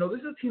for them. This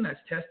is a team that's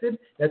tested,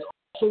 that's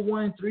also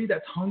 1-3,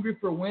 that's hungry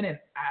for a win and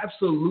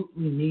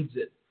absolutely needs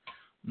it.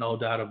 No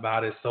doubt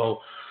about it. So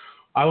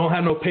I don't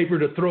have no paper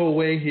to throw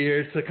away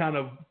here to kind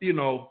of,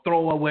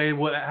 throw away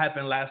what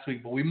happened last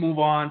week. But we move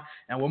on,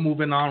 and we're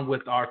moving on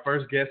with our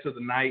first guest of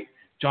the night.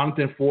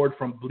 Jonathan Ford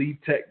from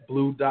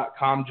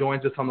BleedTechBlue.com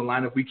joins us on the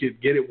line. If we could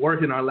get it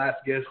working, our last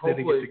guest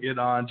didn't get to get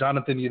on.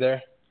 Jonathan, you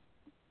there?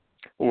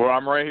 Well,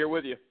 I'm right here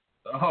with you.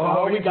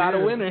 Oh, we got a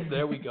winner.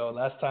 There we go.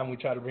 Last time we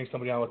tried to bring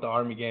somebody on with the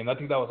Army game. I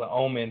think that was an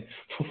omen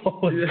for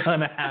what was going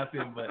to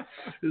happen. But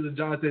this is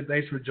Jonathan.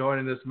 Thanks for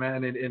joining us,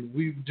 man. And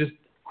we just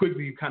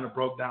quickly kind of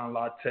broke down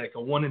La Tech, a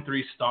 1-3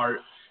 start,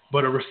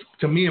 but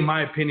to me, in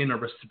my opinion, a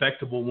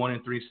respectable 1-3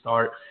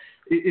 start.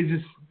 Is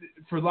this,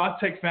 for La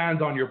Tech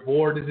fans on your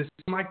board, does it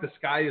seem like the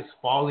sky is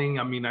falling?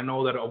 I mean, I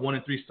know that a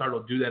 1-3 start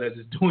will do that as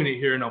it's doing it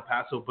here in El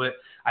Paso, but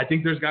I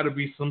think there's got to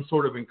be some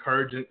sort of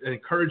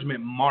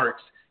encouragement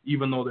marks,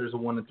 even though there's a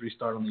 1-3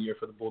 start on the year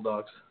for the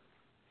Bulldogs.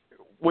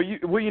 Well,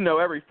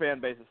 every fan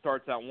base that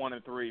starts out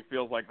 1-3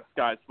 feels like the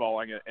sky's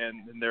falling,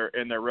 and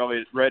they're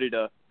really ready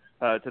to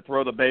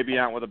throw the baby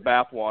out with the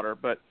bathwater.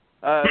 But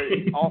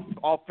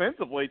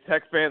offensively,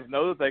 Tech fans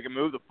know that they can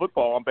move the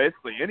football on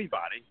basically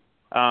anybody.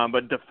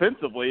 But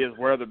defensively is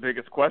where the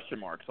biggest question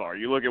marks are.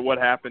 You look at what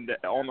happened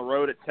on the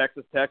road at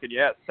Texas Tech, and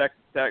yes,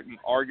 Texas Tech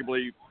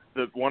arguably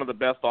one of the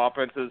best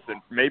offenses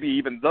and maybe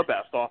even the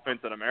best offense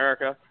in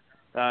America.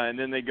 And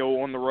then they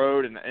go on the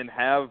road and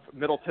have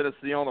Middle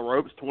Tennessee on the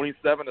ropes 27-7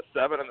 in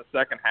the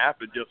second half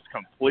and just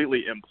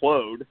completely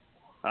implode.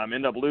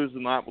 End up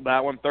losing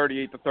that one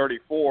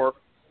 38-34.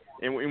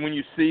 And when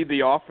you see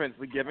the offense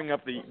giving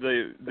up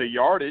the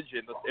yardage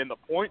and the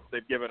points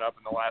they've given up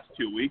in the last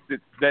 2 weeks,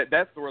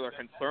 that's where their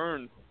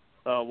concern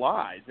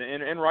lies,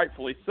 and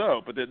rightfully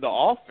so. But the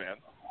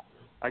offense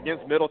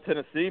against Middle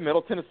Tennessee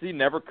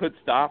never could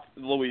stop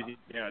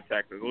Louisiana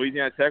Tech.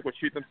 Louisiana Tech would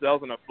shoot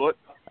themselves in the foot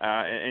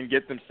and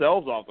get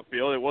themselves off the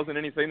field. It wasn't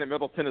anything that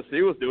Middle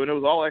Tennessee was doing. It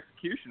was all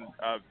execution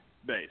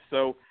based.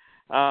 So,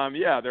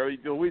 the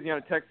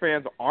Louisiana Tech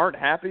fans aren't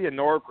happy, and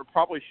nor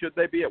probably should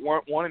they be at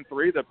 1-3.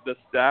 The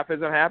staff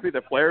isn't happy.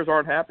 The players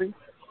aren't happy.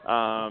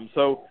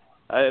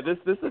 This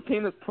is a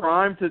team that's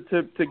primed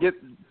to get.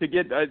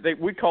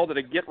 We called it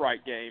a get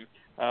right game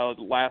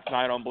last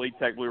night on Bleed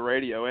Tech Blue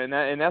Radio,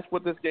 and that's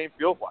what this game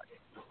feels like.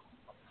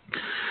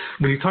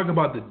 When you talk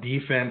about the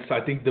defense, I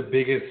think the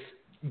biggest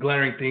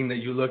glaring thing that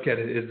you look at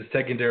is the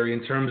secondary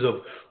in terms of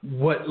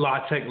what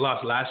La Tech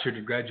lost last year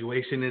to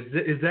graduation.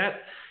 Is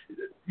that,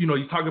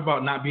 you talk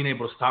about not being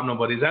able to stop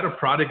nobody. Is that a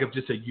product of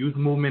just a youth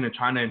movement and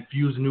trying to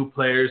infuse new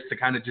players to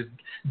kind of just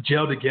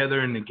gel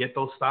together and to get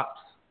those stops?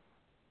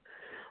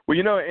 Well,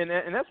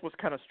 and that's what's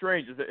kind of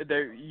strange is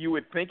that you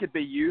would think it'd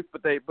be youth,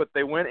 but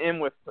they went in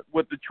with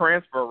the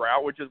transfer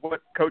route, which is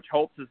what Coach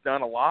Holtz has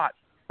done a lot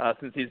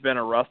since he's been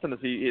at Ruston.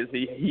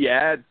 He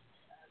adds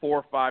 4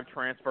 or 5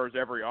 transfers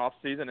every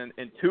offseason,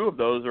 and 2 of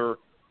those or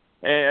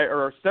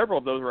several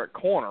of those are at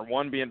corner.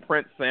 One being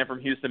Prince Sam from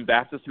Houston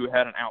Baptist, who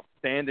had an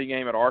outstanding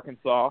game at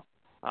Arkansas,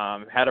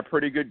 had a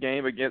pretty good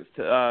game against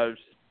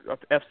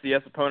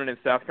FCS opponent in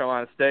South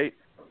Carolina State,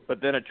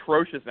 but then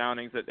atrocious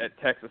outings at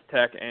Texas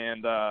Tech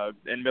and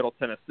in Middle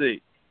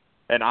Tennessee.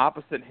 And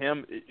opposite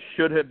him it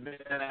should have been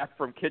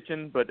Ephraim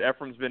Kitchen, but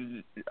Ephraim's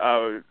been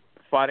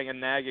fighting a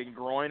nagging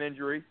groin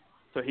injury,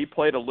 so he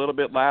played a little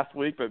bit last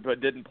week, but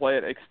didn't play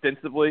it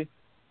extensively.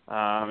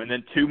 And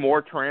then 2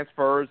 more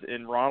transfers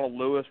in Ronald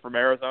Lewis from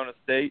Arizona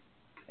State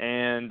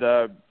and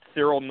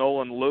Cyril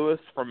Nolan Lewis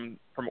from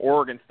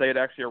Oregon State,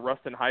 actually a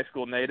Ruston High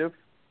School native.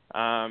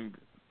 So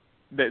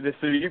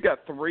you've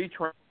got 3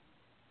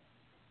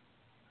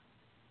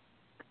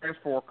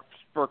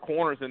 transfer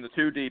corners in the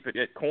 2 deep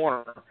at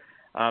corner.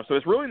 So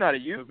it's really not a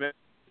youth movement.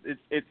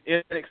 It's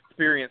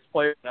inexperienced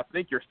players. I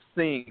think you're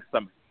seeing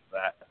some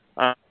of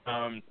that.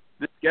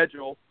 The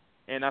schedule,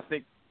 and I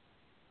think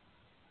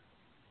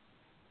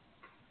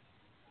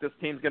this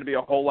team's going to be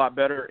a whole lot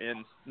better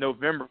in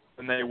November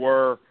than they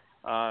were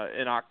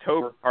in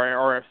October,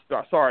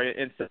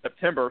 in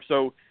September.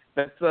 So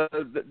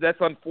that's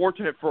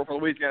unfortunate for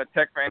Louisiana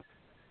Tech fans.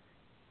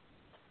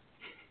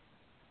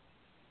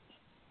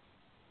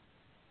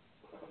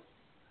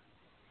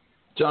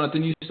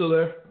 Jonathan, you still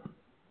there?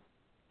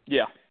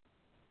 Yeah.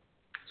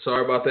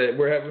 Sorry about that.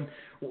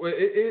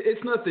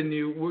 It's nothing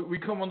new. We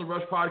come on the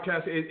Rush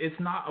podcast. It's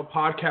not a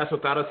podcast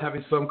without us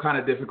having some kind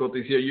of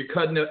difficulties here. You're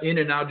cutting in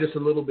and out just a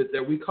little bit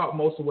there. We caught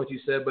most of what you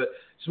said, but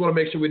just want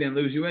to make sure we didn't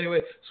lose you.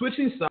 Anyway,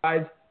 switching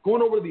sides,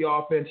 going over to the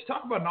offense. You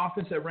talk about an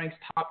offense that ranks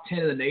top 10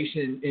 in the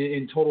nation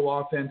in total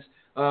offense.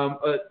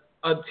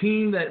 A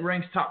team that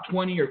ranks top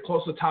 20 or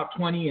close to top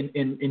 20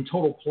 in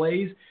total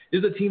plays. This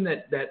is a team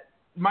that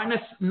might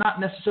not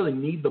necessarily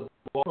need the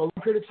ball for a long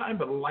period of time,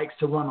 but likes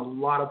to run a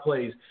lot of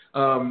plays,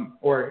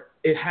 or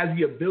it has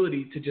the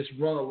ability to just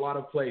run a lot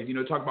of plays.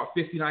 Talk about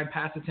 59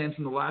 pass attempts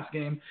in the last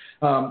game,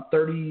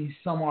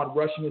 30-some-odd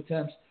rushing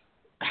attempts.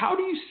 How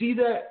do you see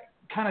that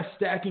kind of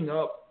stacking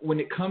up when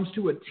it comes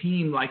to a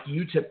team like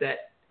UTEP that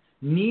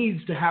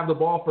needs to have the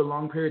ball for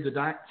long periods of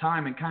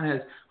time and kind of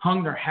has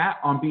hung their hat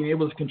on being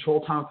able to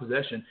control time of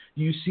possession?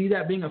 Do you see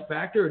that being a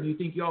factor, or do you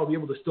think y'all will be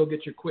able to still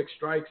get your quick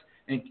strikes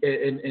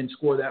and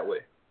score that way?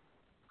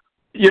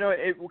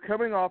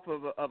 Coming off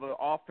of an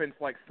offense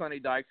like Sonny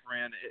Dykes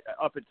ran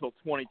up until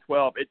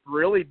 2012, it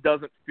really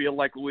doesn't feel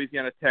like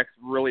Louisiana Tech's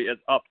really as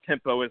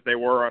up-tempo as they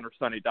were under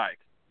Sonny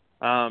Dykes.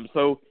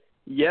 So,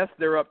 yes,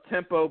 they're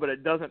up-tempo, but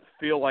it doesn't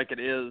feel like it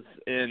is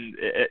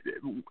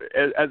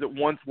as it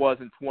once was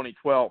in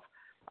 2012.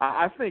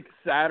 I think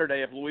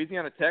Saturday, if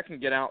Louisiana Tech can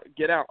get out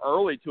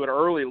early to an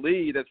early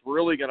lead, that's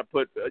really going to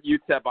put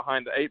UTEP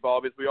behind the eight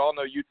ball, because we all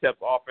know UTEP's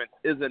offense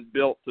isn't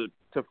built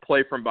to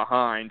play from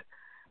behind.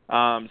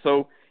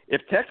 So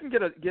if Tech can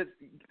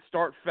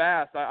start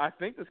fast, I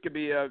think this could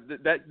be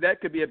that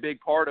could be a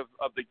big part of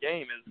the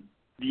game. Is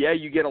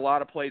you get a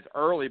lot of plays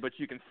early, but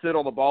you can sit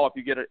on the ball if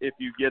you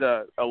get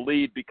a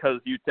lead,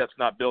 because UTEP's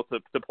not built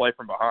to play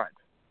from behind.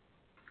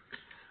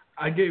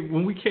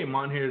 When we came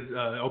on here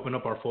to open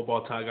up our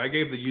football talk, I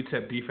gave the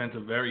UTEP defense a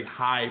very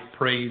high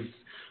praise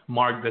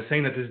mark. They're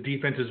saying that this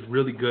defense is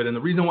really good. And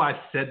the reason why I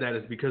said that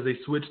is because they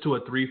switched to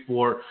a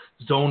 3-4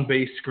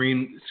 zone-based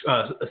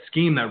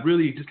scheme that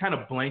really just kind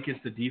of blankets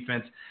the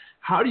defense.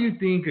 How do you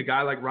think a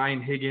guy like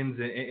Ryan Higgins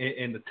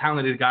and the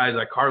talented guys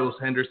like Carlos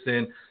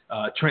Henderson,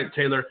 Trent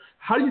Taylor,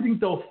 how do you think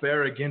they'll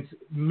fare against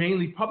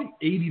mainly probably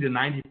 80 to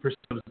 90%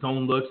 of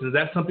zone looks? Is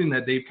that something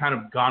that they've kind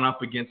of gone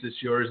up against this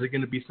year, or is it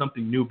going to be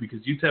something new? Because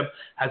UTEP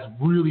has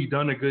really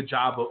done a good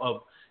job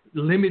of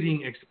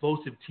limiting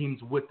explosive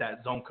teams with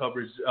that zone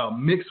coverage,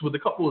 mixed with a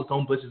couple of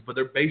zone blitzes, but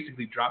they're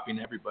basically dropping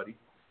everybody.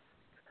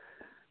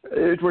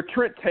 Where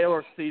Trent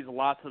Taylor sees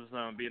lots of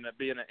zone, being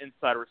an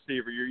inside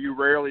receiver, you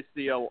rarely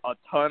see a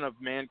ton of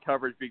man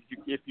coverage, because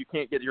if you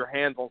can't get your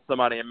hands on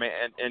somebody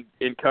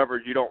in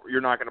coverage,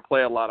 you're not going to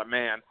play a lot of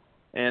man,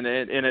 and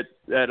in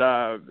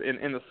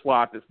the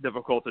slot it's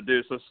difficult to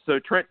do. So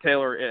Trent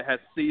Taylor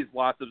sees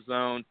lots of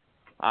zone.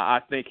 I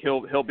think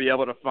he'll be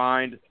able to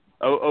find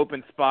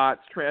open spots,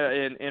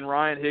 and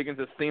Ryan Higgins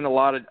has seen a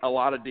lot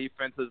of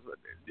defenses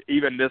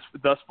even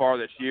thus far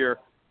this year.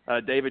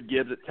 David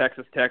Gibbs at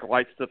Texas Tech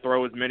likes to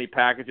throw as many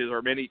packages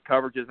or many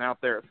coverages out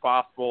there as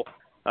possible,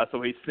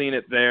 so he's seen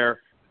it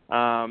there.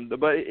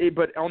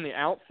 But on the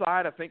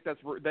outside, I think that's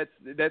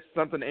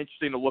something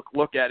interesting to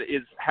look at,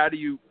 is how do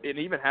you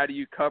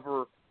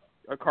cover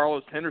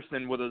Carlos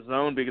Henderson with a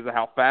zone because of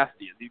how fast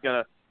he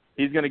is.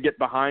 He's gonna get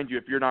behind you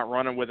if you're not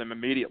running with him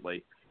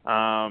immediately.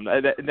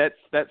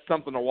 That's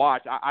something to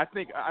watch.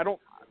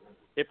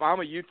 If I'm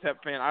a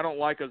UTEP fan, I don't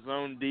like a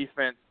zone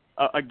defense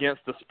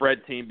against the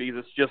spread team, because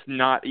it's just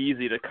not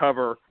easy to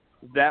cover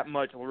that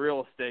much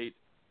real estate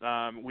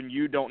when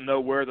you don't know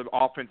where the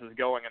offense is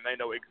going and they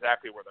know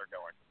exactly where they're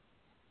going.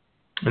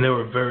 And they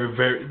were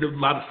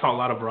saw a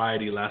lot of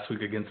variety last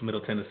week against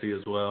Middle Tennessee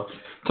as well.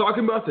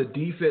 Talking about the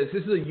defense,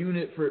 this is a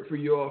unit for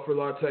you all, for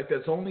La Tech,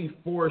 that's only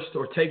forced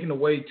or taken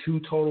away 2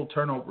 total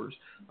turnovers.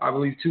 I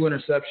believe 2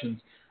 interceptions.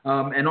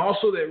 And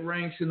also that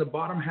ranks in the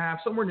bottom half,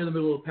 somewhere near the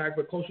middle of the pack,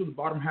 but closer to the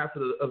bottom half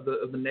of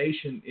the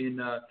nation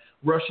in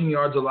rushing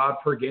yards allowed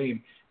per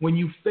game. When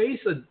you face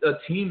a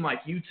team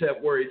like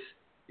UTEP, where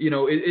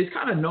it's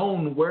kind of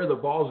known where the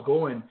ball's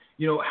going,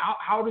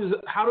 how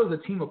does the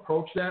team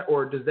approach that,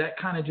 or does that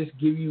kind of just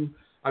give you?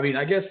 I mean,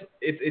 I guess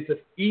it's an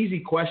easy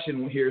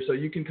question here, so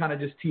you can kind of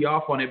just tee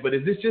off on it. But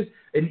is this just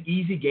an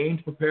easy game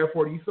to prepare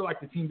for? Do you feel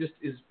like the team just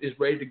is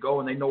ready to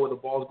go and they know where the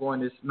ball's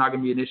going? It's not going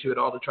to be an issue at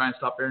all to try and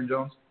stop Aaron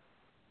Jones?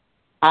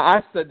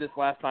 I said this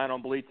last night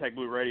on Bleed Tech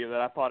Blue Radio,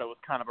 that I thought it was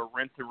kind of a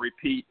rinse and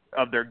repeat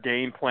of their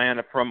game plan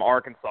from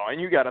Arkansas.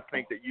 And you got to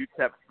think that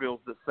UTEP feels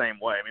the same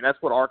way. I mean, that's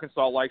what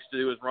Arkansas likes to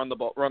do, is run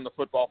the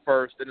football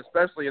first. And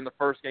especially in the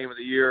first game of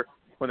the year,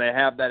 when they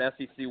have that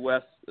SEC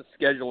West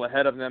schedule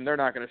ahead of them, they're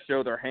not going to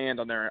show their hand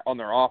on their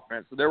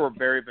offense. So they were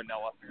very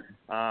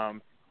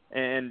vanilla.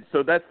 And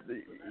so that's,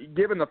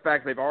 given the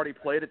fact they've already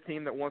played a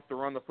team that wants to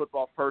run the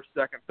football first,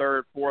 second,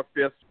 third, fourth,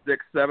 fifth,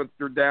 sixth, seventh,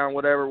 third down,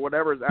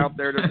 whatever's out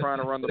there, they're trying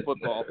to run the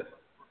football.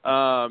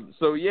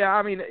 So yeah,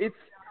 I mean,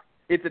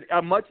 it's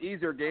a much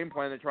easier game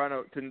plan than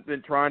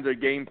trying to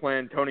game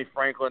plan Tony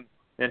Franklin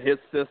and his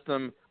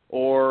system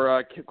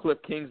or Cliff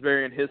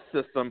Kingsbury and his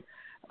system.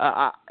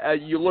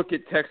 You look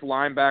at Texas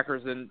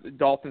linebackers and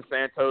Dalton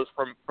Santos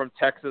from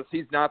Texas.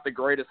 He's not the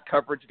greatest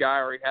coverage guy,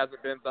 or he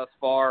hasn't been thus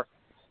far.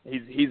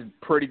 He's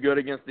pretty good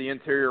against the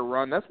interior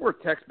run. That's where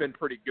Tech's been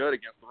pretty good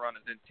against the run,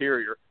 is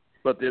interior.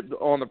 But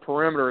on the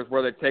perimeter is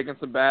where they've taken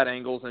some bad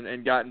angles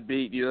and gotten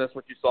beat. That's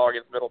what you saw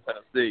against Middle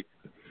Tennessee.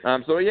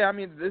 So, yeah, I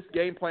mean, this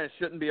game plan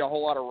shouldn't be a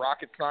whole lot of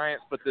rocket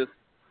science, but this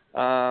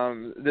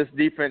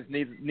defense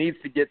needs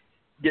to get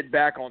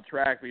back on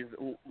track because,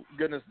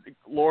 goodness,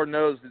 Lord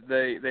knows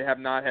they have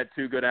not had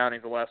two good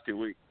outings the last 2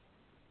 weeks.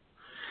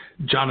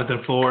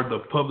 Jonathan Ford, the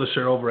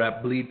publisher over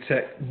at Bleed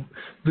Tech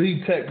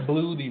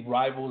Blue, the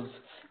Rivals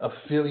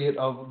affiliate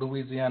of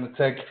Louisiana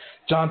Tech.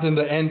 Jonathan,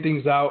 to end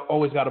things out,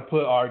 always got to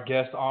put our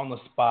guest on the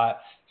spot.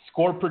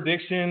 Score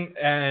prediction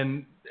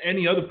and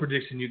any other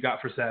prediction you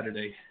got for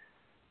Saturday.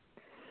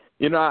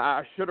 You know,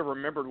 I should have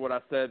remembered what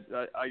I said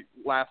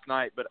last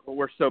night, but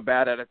we're so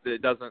bad at it that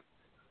it doesn't.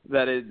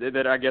 That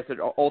I guess it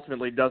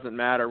ultimately doesn't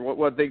matter.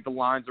 What I think the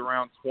line's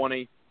around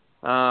 20.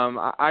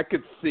 I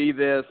could see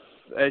this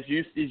as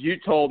you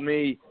told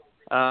me,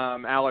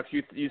 Alex.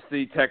 You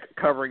see Tech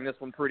covering this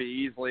one pretty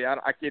easily.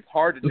 It's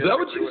hard to. Is that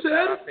what you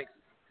said?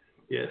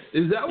 Yes.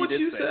 Is that what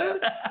you said?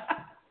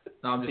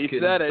 No, I'm just he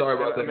kidding. Said it. Sorry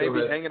about that.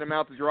 Maybe hanging him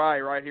out to dry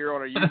right here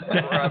on a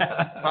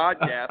YouTube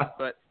podcast,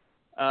 but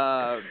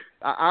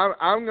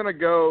I'm going to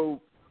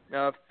go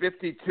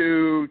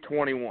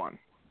 52-21.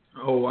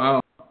 Oh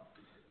wow.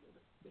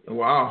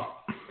 Wow,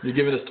 you're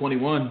giving us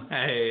 21.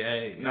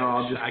 Hey, no,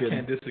 I'm just kidding. I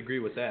can't disagree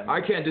with that.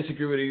 I can't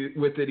disagree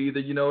with it either.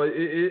 You know,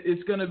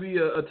 it's going to be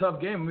a tough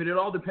game. I mean, it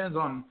all depends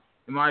on,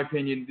 in my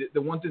opinion,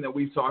 the one thing that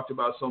we've talked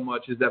about so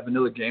much is that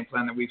vanilla game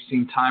plan that we've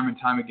seen time and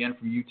time again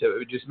from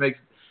UTEP. It just makes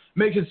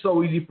it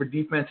so easy for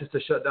defenses to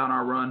shut down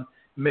our run.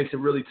 It makes it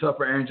really tough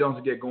for Aaron Jones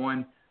to get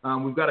going.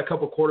 We've got a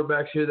couple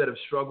quarterbacks here that have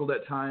struggled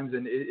at times,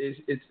 and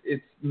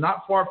it's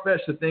not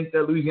far-fetched to think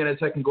that Louisiana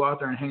Tech can go out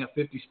there and hang a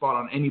 50 spot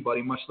on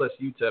anybody, much less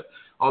UTEP.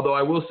 Although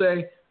I will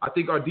say, I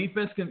think our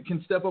defense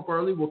can step up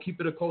early. We'll keep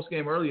it a close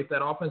game early. If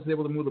that offense is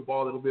able to move the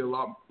ball, it'll be a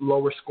lot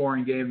lower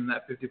scoring game than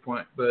that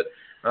 50-point. But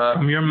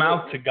from your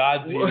mouth to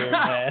God's ear,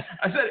 man.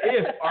 I said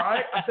if, all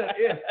right? I said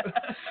if.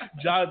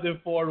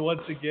 Jonathan Ford,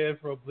 once again,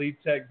 from Bleed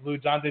Tech Blue.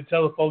 Jonathan,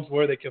 tell the folks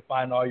where they can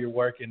find all your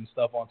work and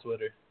stuff on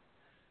Twitter.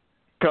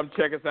 Come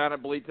check us out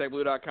at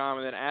BleedTechBlue.com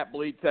and then at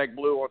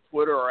BleedTechBlue on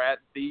Twitter or at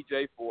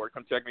DJ Ford.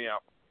 Come check me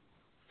out.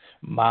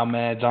 My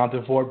man,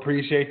 Jonathan Ford,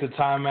 appreciate the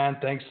time, man.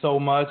 Thanks so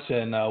much,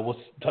 and we'll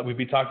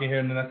be talking here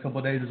in the next couple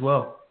of days as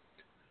well.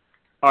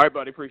 All right,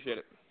 buddy. Appreciate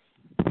it.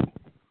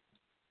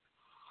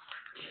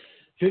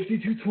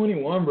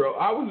 52-21, bro.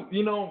 I don't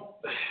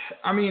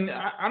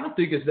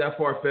think it's that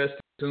far-fetched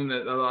to assume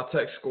that La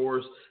Tech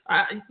scores.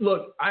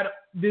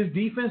 This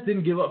defense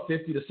didn't give up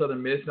 50 to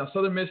Southern Miss. Now,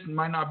 Southern Miss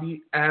might not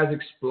be as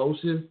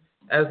explosive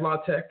as La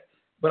Tech,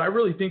 but I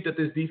really think that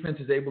this defense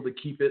is able to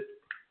keep it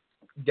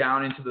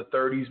down into the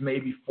 30s,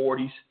 maybe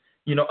 40s.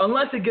 You know,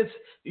 unless it gets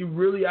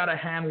really out of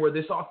hand where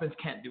this offense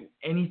can't do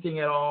anything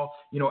at all.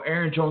 You know,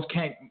 Aaron Jones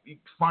can't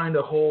find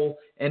a hole,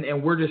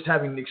 and we're just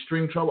having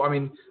extreme trouble. I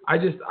mean, I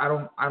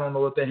don't know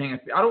what they hang.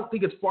 I don't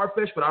think it's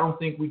far-fetched, but I don't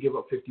think we give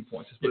up 50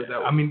 points. Let's put it that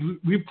way. I mean,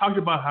 we've talked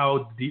about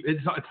how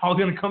it's all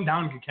going to come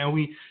down to can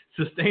we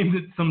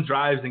sustain some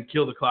drives and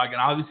kill the clock,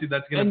 and obviously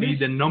that's going to be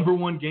the number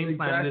one game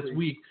plan this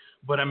week.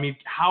 But, I mean,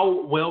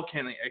 how well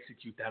can they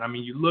execute that? I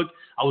mean,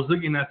 I was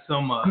looking at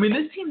some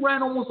this team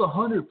ran almost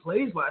 100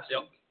 plays last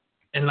week.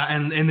 And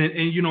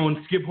you know, and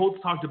Skip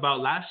Holtz talked about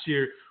last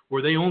year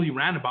where they only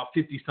ran about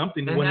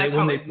 50-something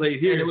when they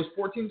played here. And it was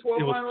 14-12.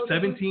 It was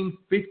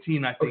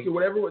 17-15, I think. Okay,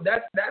 whatever.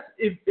 That's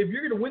if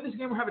you're going to win this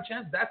game or have a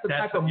chance, that's the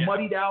type of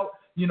muddied out,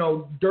 you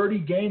know, dirty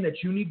game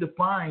that you need to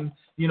find,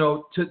 you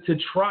know, to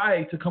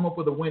try to come up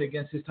with a win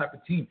against this type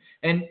of team.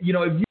 And you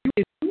know, if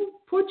you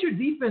put your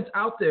defense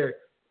out there,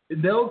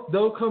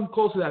 they'll come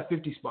close to that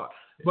 50 spot.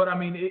 But I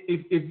mean,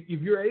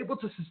 if you're able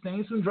to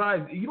sustain some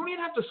drives, you don't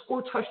even have to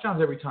score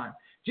touchdowns every time.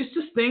 Just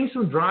sustain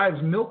some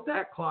drives, milk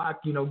that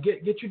clock. You know,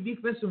 get your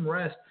defense some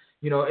rest.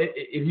 You know,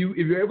 if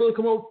you're able to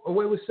come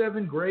away with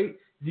 7, great.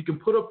 If you can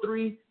put up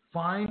 3,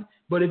 fine.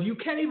 But if you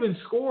can't even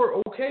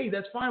score, okay,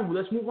 that's fine. Well,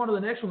 let's move on to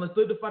the next one. Let's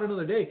live to fight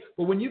another day.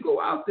 But when you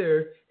go out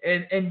there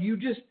and you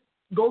just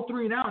go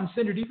 3 and out and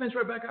send your defense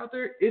right back out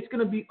there, it's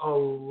going to be a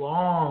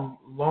long,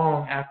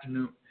 long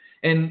afternoon.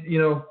 And you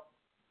know,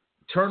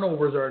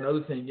 turnovers are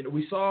another thing. You know,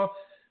 we saw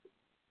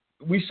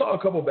a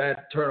couple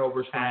bad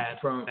turnovers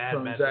from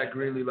Zach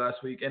Greenlee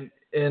last week.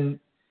 And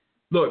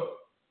look,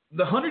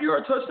 the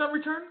 100-yard touchdown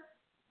return,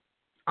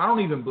 I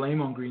don't even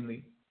blame on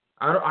Greenlee.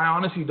 I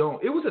honestly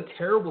don't. It was a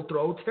terrible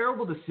throw,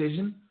 terrible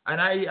decision,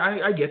 and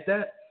I get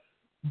that.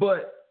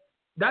 But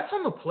that's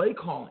on the play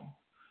calling.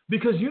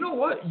 Because you know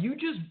what?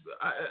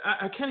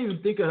 I can't even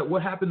think of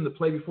what happened in the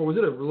play before. Was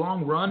it a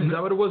long run? Is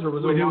that what it was? Or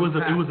was it a long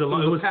pass? It was a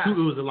long pass. It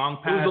was a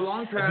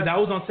long pass. But that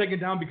was on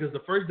second down because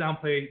the first down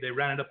play, they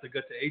ran it up the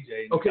gut to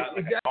AJ. And okay, got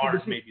like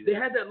exactly. They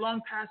had that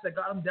long pass that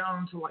got them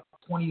down to like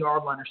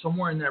 20-yard line or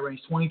somewhere in that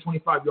range, 20,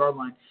 25-yard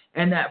line.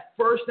 And that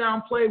first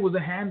down play was a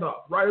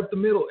handoff right up the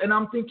middle. And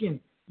I'm thinking,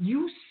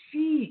 you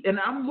see, and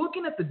I'm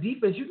looking at the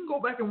defense. You can go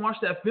back and watch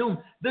that film.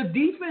 The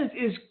defense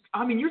is,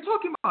 I mean, you're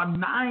talking about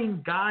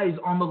 9 guys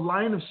on the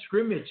line of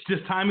scrimmage.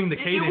 Just timing the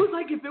cadence. It was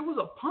like if it was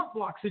a punt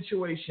block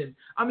situation.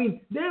 I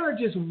mean, they are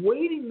just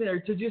waiting there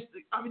to just,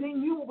 I mean, they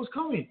knew what was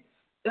coming.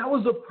 That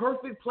was the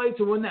perfect play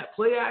to run that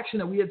play action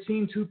that we had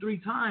seen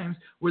 2-3 times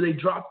where they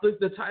dropped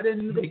the tight end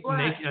into the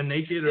flat.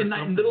 Naked or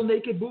something. Little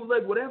naked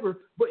bootleg, whatever.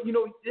 But, you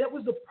know, that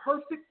was the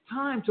perfect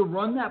time to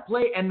run that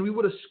play, and we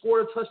would have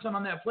scored a touchdown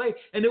on that play,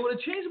 and it would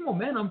have changed the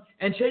momentum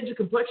and changed the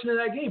complexion of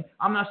that game.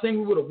 I'm not saying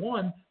we would have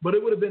won, but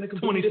it would have been a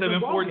completely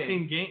different ball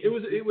game. It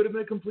would have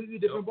been a completely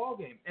different ball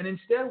game. And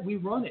instead, we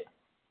run it.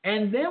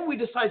 And then we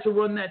decide to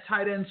run that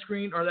tight end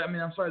screen,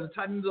 the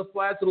tight end to the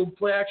flats, little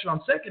play action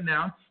on second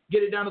down,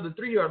 get it down to the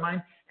 3-yard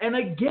line, and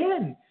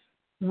again,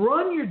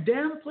 run your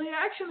damn play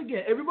action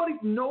again. Everybody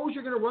knows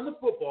you're going to run the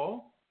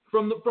football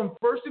from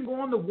first and goal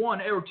on to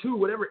 1 or 2,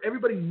 whatever.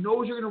 Everybody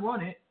knows you're going to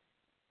run it.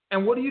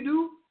 And what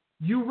do?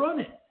 You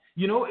run it.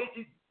 You know,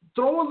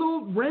 throw a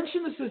little wrench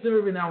in the system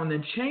every now and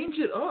then. Change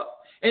it up.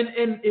 And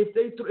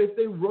if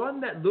they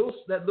run that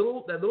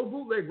little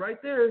bootleg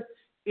right there,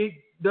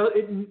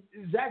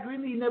 Zach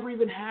Greenlee never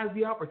even has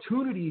the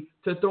opportunity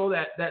to throw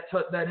that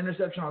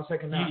interception on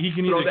second down. He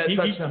can either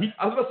touchdown.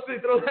 I was about to say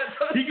throw that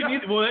touchdown.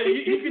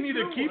 He can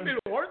either keep it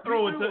or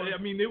throw it.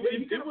 I mean, it was open.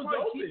 He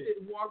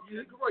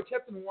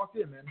kept it and walked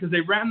in, man. Because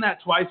they ran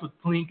that twice with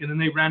Plink, and then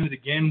they ran it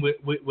again with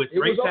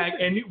Freitag,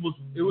 and it was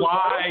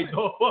wide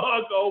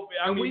open.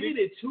 And we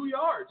needed 2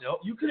 yards. Yep.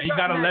 You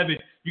got 11.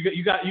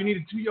 You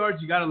needed 2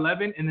 yards. You got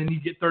 11, and then you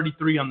get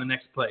 33 on the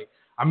next play.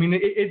 I mean,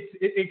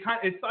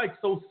 it's like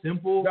so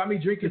simple. Got me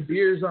drinking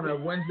beers on a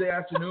Wednesday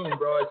afternoon,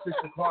 bro, at 6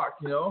 o'clock.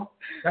 You know,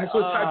 that's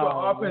what type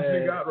of offense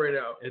we got right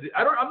now.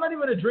 I'm not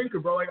even a drinker,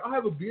 bro. Like, I'll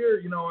have a beer,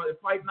 you know, at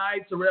fight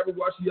nights or whatever.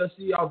 Watch the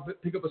UFC. I'll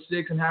pick up a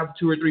 6 and have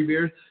 2 or 3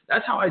 beers.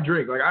 That's how I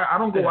drink. Like, I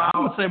don't go out.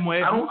 I'm the same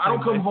way. I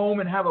don't come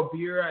home and have a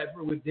beer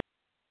with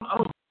dinner.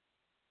 I'm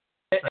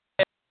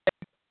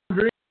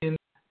drinking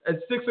at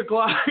 6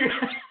 o'clock.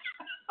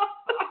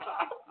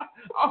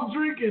 I'm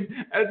drinking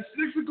at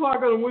 6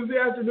 o'clock on a Wednesday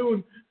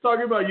afternoon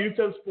talking about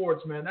UTEP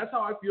sports, man. That's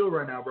how I feel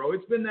right now, bro.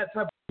 It's been that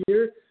type of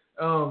year.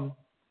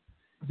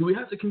 Do we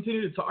have to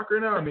continue to talk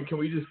right now? I mean, can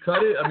we just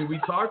cut it? I mean, we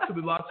talked to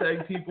the La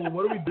Tech people.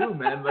 What do we do,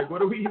 man? Like, what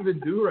do we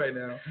even do right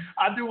now?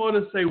 I do want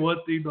to say one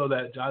thing, though,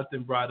 that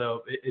Jonathan brought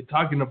up.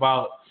 Talking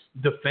about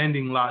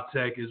defending La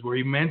Tech is where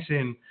he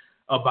mentioned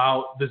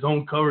about the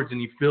zone coverage, and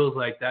he feels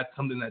like that's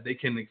something that they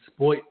can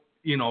exploit,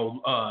 you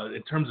know,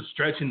 in terms of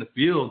stretching the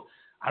field.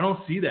 I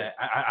don't see that.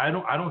 I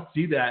don't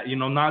see that. You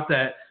know, not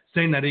that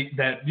saying that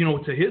you know,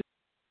 to his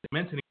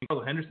mentioning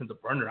Carl Henderson's a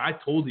burner. I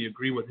totally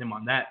agree with him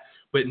on that.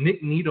 But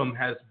Nick Needham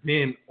has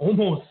been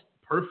almost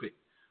perfect.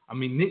 I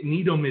mean, Nick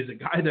Needham is a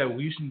guy that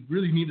we should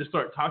really need to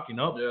start talking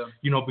up. Yeah.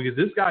 You know, because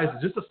this guy is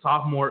just a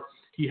sophomore.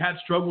 He had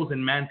struggles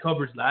in man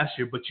coverage last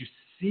year, but you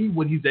see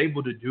what he's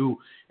able to do.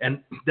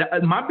 And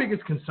my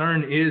biggest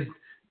concern is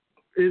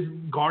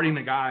guarding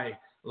a guy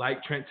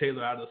like Trent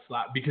Taylor out of the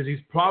slot, because he's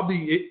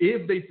probably,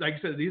 if they, like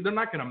I said, they're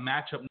not going to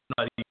match up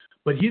nobody,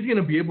 but he's going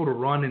to be able to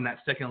run in that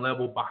second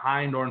level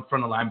behind or in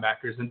front of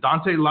linebackers. And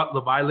Dante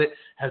LaViolette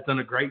has done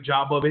a great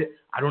job of it.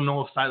 I don't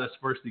know if Silas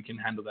Fursley can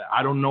handle that.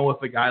 I don't know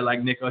if a guy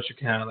like Nick Usher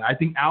can handle that. I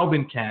think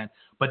Alvin can,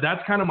 but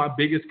that's kind of my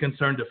biggest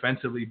concern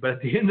defensively. But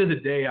at the end of the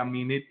day, I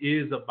mean, it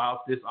is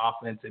about this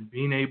offense and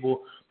being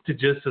able to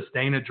just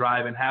sustain a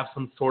drive and have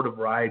some sort of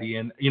variety.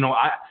 And, you know,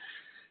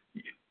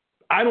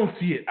 I don't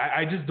see it.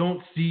 I just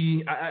don't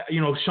see,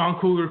 you know, Sean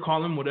Cougar,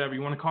 call him whatever.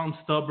 You want to call him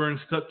stubborn,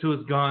 stuck to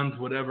his guns,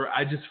 whatever.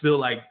 I just feel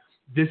like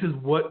this is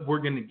what we're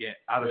going to get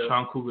out of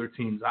Sean Cougar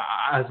teams.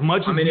 As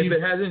much as I mean, if it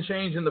hasn't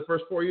changed in the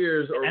first 4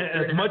 years, or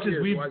as much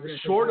as we've,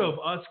 short of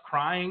us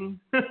crying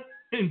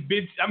and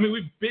bitch, I mean,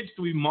 we've bitched,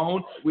 we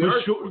moaned.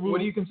 What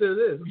do you consider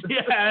this? Yeah.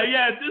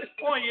 At this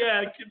point,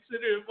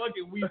 consider it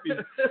fucking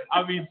weeping.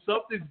 I mean,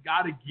 something's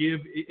got to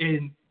give,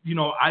 and you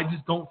know, I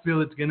just don't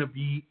feel it's going to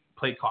be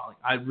play calling.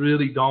 I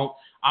really don't.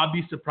 I'd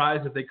be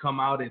surprised if they come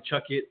out and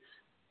chuck it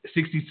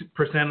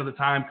 60% of the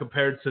time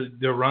compared to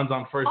their runs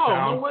on first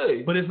down. No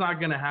way. But it's not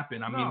going to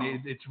happen. I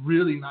mean, it's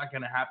really not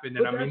going to happen.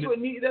 But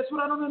and that's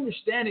what I don't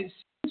understand. It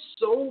seems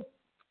so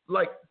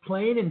like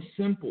plain and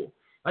simple.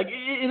 Like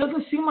it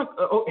doesn't seem like,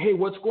 oh, hey,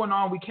 what's going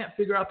on? We can't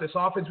figure out this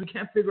offense. We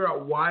can't figure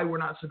out why we're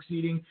not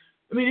succeeding.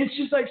 I mean, it's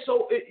just like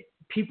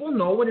people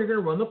know when you're going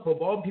to run the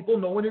football. People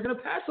know when you're going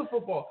to pass the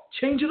football.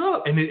 Change it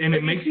up. And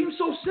it makes it seem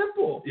so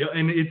simple. Yeah,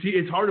 and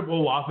it's hard to,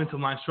 offensive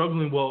line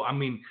struggling. Well, I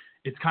mean,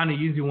 it's kind of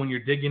easy when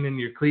you're digging in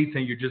your cleats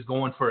and you're just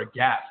going for a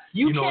gap.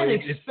 You can't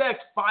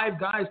expect 5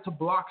 guys to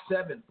block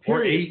 7.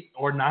 Period.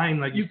 Or 8 or 9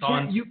 like you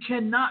saw. You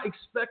cannot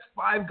expect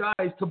 5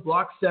 guys to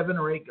block 7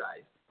 or 8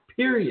 guys.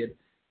 Period.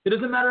 It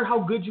doesn't matter how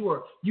good you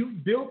are.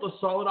 You've built a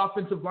solid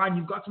offensive line.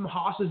 You've got some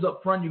hosses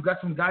up front. You've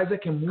got some guys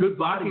that can move. Good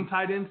blocking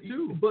tight ends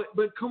too.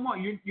 But come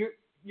on,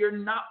 you're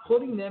not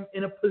putting them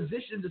in a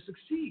position to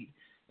succeed,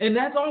 and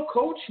that's all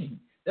coaching.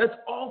 That's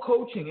all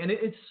coaching, and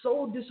it's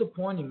so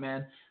disappointing,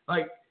 man.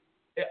 Like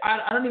I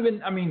don't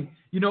even. I mean,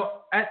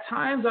 at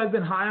times I've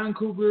been high on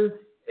Kugler,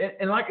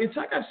 and like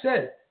I've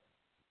said,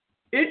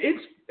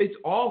 it's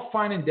all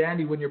fine and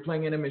dandy when you're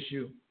playing at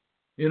MSU.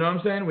 You know what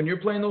I'm saying? When you're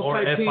playing those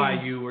type teams,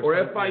 or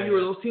FIU, or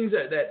those teams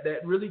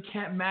that really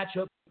can't match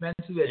up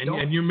defensively,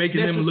 and you're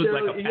making them look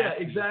like a pass. Yeah,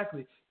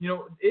 exactly.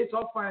 It's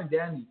all fine and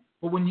dandy.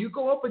 But when you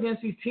go up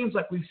against these teams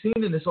like we've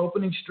seen in this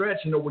opening stretch,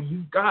 where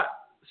you've got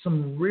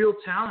some real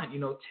talent,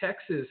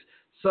 Texas,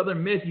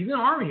 Southern Miss, even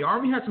Army.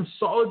 Army had some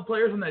solid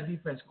players on that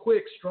defense,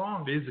 quick,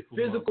 strong,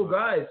 physical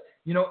guys.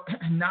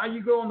 Now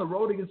you go on the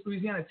road against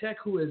Louisiana Tech,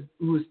 who is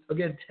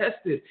again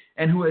tested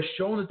and who has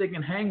shown that they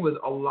can hang with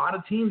a lot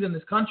of teams in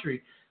this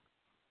country.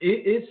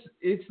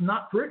 It's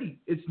not pretty.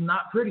 It's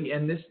not pretty.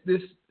 And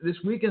this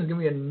weekend is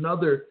gonna be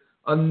another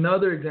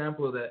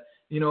example of that.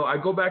 I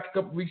go back a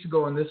couple weeks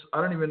ago, and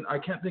I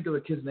can't think of the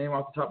kid's name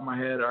off the top of my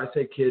head. I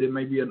say kid, it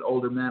may be an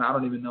older man. I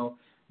don't even know.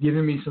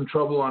 Giving me some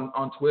trouble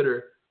on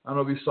Twitter. I don't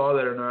know if you saw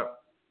that or not.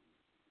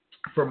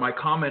 For my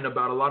comment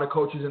about a lot of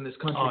coaches in this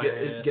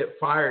country get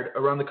fired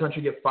around the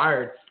country, get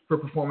fired for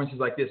performances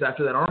like this.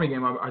 After that Army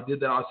game, I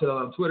did that. I said that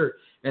on Twitter,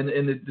 and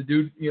the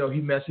dude, he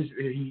messaged,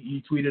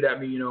 he tweeted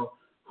at me,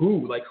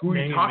 who are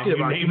you talking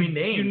about? Give me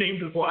names. You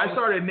named the. Well, I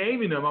started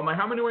naming them. I'm like,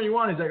 how many more you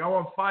want? He's like, I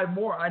want 5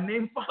 more. I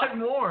named 5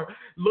 more.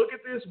 Look at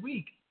this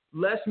week.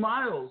 Les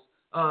Miles.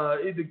 Ron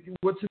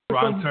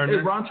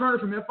Turner. Ron Turner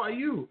from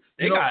FIU.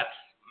 They got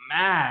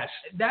smashed.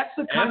 That's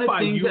the kind of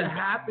things that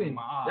happen.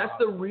 That's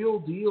the real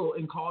deal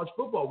in college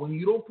football. When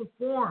you don't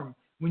perform,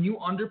 when you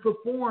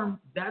underperform,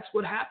 that's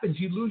what happens.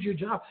 You lose your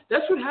job.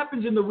 That's what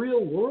happens in the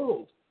real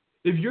world.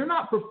 If you're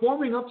not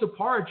performing up to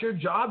par at your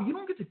job, you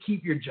don't get to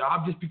keep your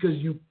job just because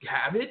you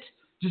have it,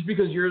 just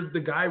because you're the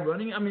guy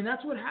running. I mean,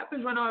 that's what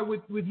happens right now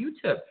with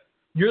UTEP.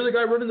 You're the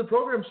guy running the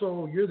program,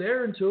 so you're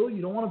there until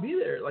you don't want to be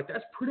there. Like,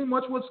 that's pretty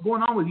much what's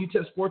going on with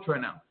UTEP sports right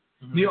now.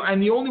 Mm-hmm.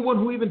 And the only one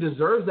who even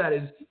deserves that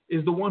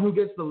is the one who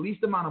gets the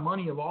least amount of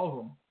money of all of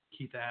them.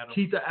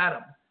 Keitha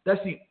Adams.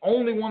 That's the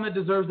only one that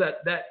deserves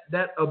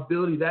that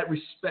ability, that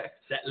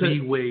respect, that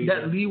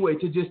leeway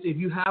to just, if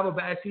you have a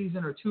bad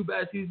season or 2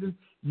 bad seasons,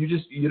 you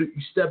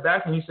step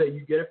back and you say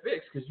you get it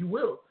fixed, because you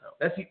will.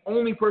 That's the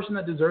only person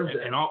that deserves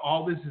that. And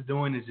all this is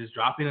doing is just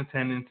dropping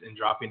attendance and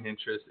dropping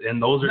interest, and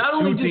those are not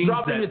only just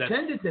dropping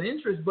attendance and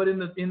interest, but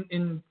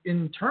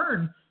in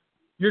turn,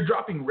 you're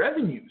dropping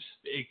revenues.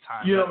 Big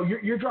time.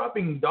 You're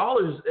dropping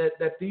dollars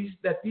at these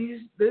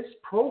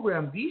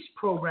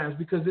programs,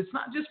 because it's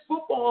not just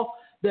football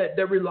that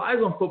relies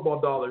on football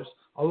dollars.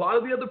 A lot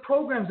of the other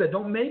programs that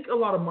don't make a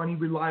lot of money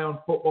rely on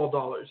football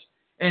dollars.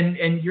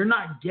 And you're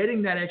not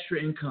getting that extra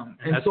income.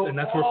 And that's where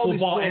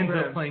football ends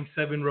up playing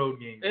 7 road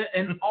games.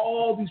 And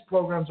all these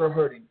programs are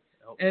hurting.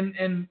 Yep.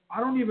 And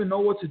I don't even know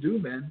what to do,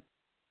 man.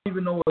 I don't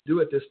even know what to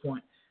do at this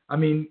point. I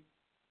mean,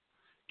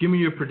 give me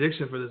your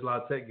prediction for this La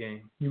Tech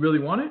game. You really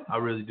want it? I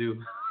really do.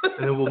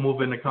 And then we'll move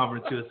into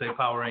Conference USA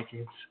Power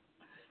Rankings.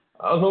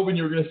 I was hoping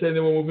you were going to say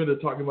then we'll move into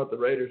talking about the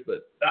Raiders,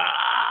 but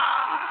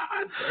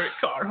Derek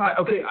Carr.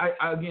 Okay,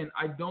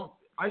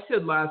 I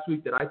said last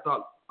week that I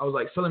was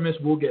like, Southern Miss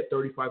will get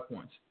 35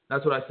 points.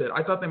 That's what I said.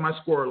 I thought they might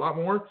score a lot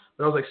more,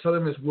 but I was like,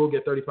 Southern Miss will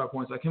get 35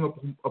 points. I came up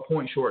a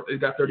point short. They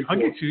got 34.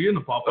 I'll get you in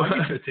the ballpark. I'll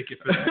get you a ticket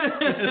for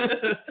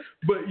that.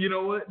 But you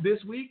know what?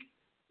 This week,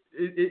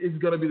 it's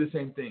going to be the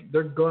same thing.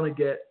 They're going to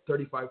get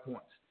 35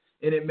 points.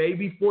 And it may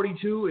be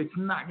 42. It's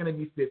not going to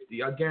be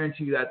 50. I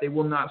guarantee you that. They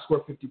will not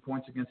score 50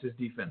 points against this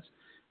defense.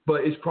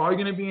 But it's probably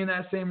going to be in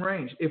that same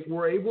range. If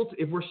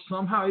we're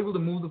somehow able to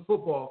move the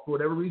football for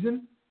whatever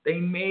reason, they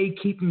may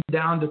keep them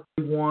down to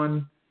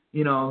 31,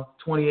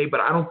 28. But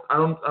I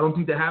don't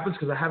think that happens,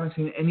 because I haven't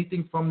seen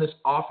anything from this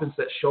offense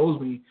that shows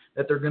me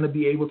that they're going to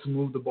be able to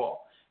move the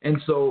ball. And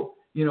so,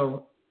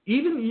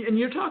 and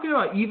you're talking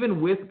about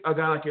even with a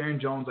guy like Aaron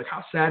Jones, like,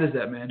 how sad is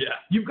that, man? Yeah.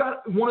 You've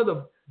got one of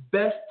the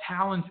best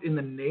talents in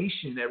the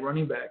nation at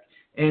running back,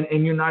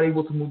 and you're not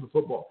able to move the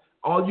football.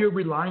 All you're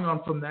relying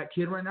on from that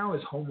kid right now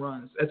is home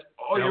runs. That's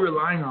all you're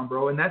relying on,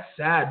 bro. And that's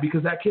sad,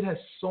 because that kid has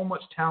so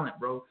much talent,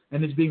 bro,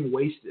 and it's being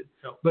wasted.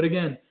 Yep. But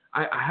again,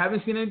 I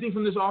haven't seen anything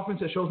from this offense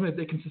that shows me that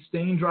they can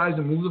sustain drives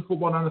and move the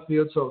football down the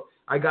field. So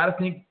I got to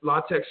think La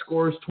Tech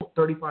scores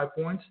 35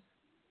 points.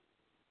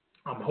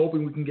 I'm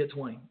hoping we can get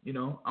 20,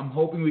 I'm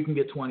hoping we can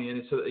get 20, and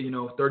it's a,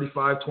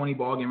 35-20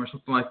 ball game or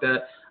something like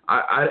that.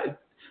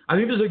 I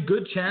think there's a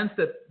good chance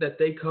that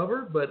they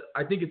cover, but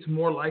I think it's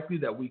more likely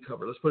that we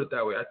cover. Let's put it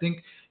that way. I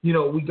think,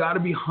 we got to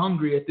be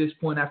hungry at this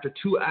point after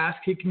 2 ass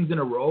kickings in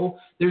a row.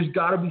 There's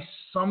got to be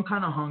some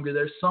kind of hunger.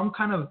 There's some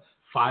kind of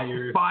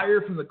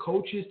fire from the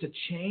coaches to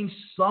change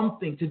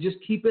something, to just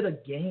keep it a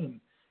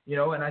game,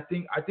 and I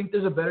think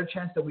there's a better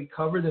chance that we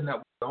cover than that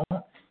we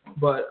don't.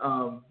 But,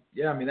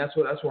 yeah, I mean, that's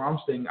where I'm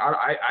staying.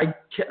 I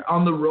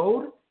on the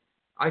road,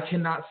 I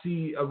cannot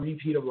see a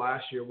repeat of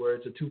last year where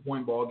it's a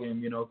 2-point ball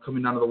game,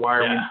 coming down to the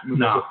wire, we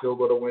make a field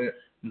goal to win it.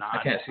 I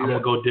can't see that. I'm going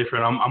to go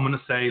different. I'm going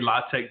to say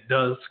La Tech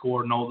does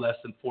score no less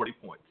than 40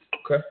 points.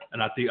 Okay.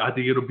 And I think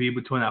it'll be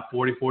between that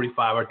 40-45.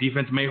 Our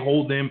defense may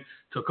hold them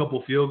to a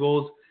couple field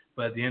goals,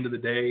 but at the end of the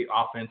day,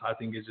 offense, I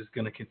think, is just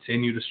going to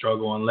continue to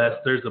struggle unless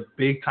there's a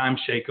big-time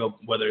shakeup,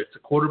 whether it's a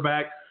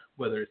quarterback,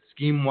 whether it's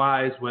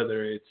scheme-wise,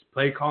 whether it's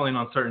play calling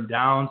on certain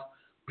downs.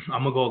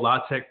 I'm going to go La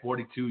Tech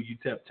 42,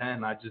 UTEP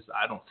 10. I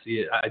don't see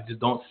it. I just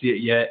don't see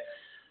it yet.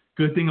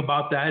 Good thing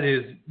about that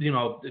is,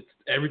 it's,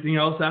 everything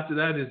else after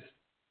that is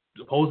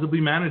supposedly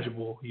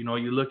manageable. You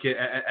look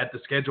at the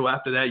schedule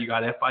after that. You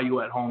got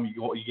FIU at home.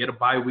 You get a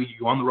bye week. You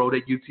go on the road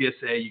at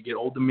UTSA. You get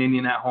Old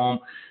Dominion at home.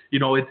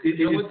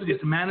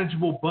 It's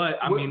manageable. But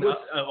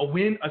a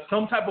win,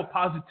 some type of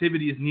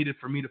positivity is needed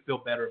for me to feel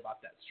better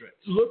about that stretch.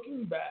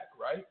 Looking back,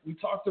 right? We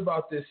talked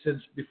about this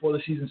since before the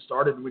season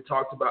started. We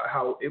talked about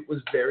how it was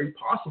very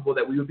possible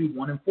that we would be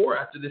 1-4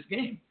 after this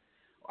game.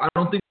 I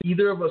don't think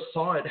either of us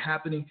saw it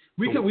happening.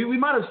 We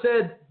might have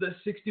said the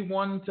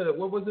 61 to,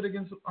 what was it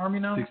against Army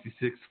now?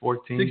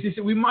 66-14. 66.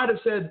 We might have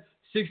said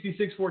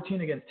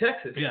 66-14 against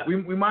Texas. Yeah.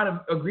 We might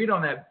have agreed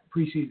on that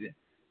preseason.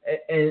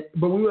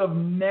 But we would have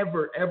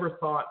never, ever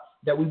thought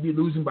that we'd be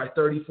losing by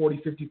 30,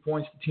 40, 50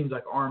 points to teams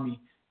like Army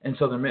and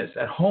Southern Miss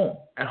at home.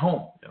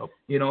 Yep.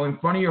 In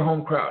front of your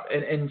home crowd.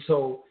 And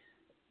so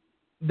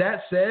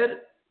that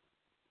said,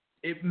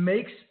 it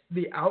makes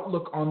the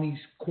outlook on these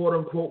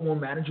quote-unquote more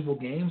manageable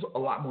games a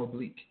lot more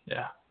bleak.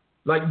 Yeah.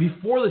 Like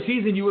before the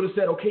season, you would have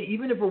said, okay,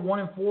 even if we're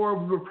 1-4,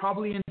 we were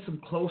probably in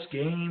some close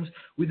games.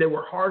 They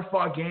were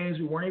hard-fought games.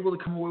 We weren't able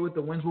to come away with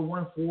the wins. We're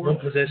 1-4. One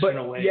possession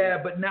away. Yeah,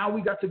 but now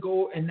we got to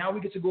go, and now we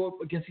get to go up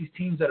against these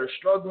teams that are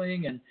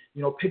struggling and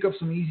pick up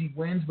some easy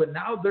wins. But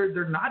now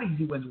they're not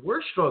easy wins.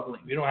 We're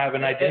struggling. We don't have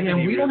an identity.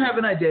 And we don't have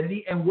an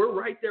identity, and we're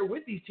right there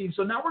with these teams.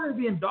 So now we're going to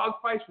be in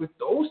dogfights with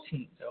those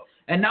teams.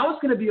 And now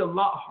it's going to be a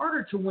lot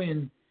harder to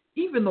win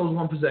even those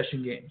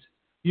one-possession games.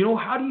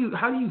 How do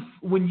you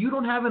when you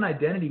don't have an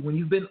identity, when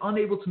you've been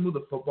unable to move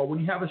the football, when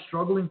you have a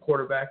struggling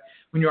quarterback,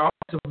 when your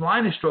offensive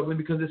line is struggling,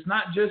 because it's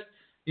not just,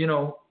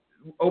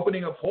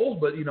 opening up holes,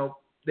 but,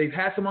 they've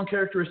had some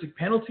uncharacteristic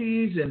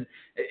penalties, and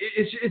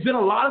it's been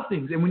a lot of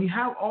things. And when you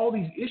have all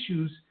these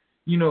issues,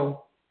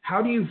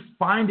 how do you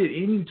find it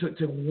in you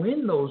to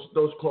win those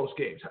close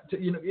games?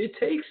 It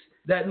takes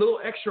that little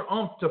extra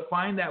oomph to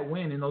find that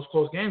win in those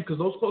close games, because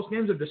those close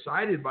games are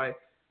decided by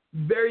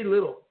very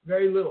little.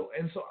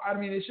 And so,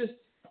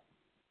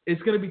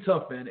 it's going to be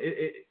tough, man.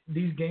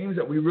 These games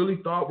that we really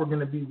thought were going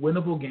to be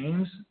winnable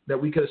games that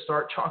we could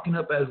start chalking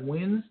up as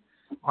wins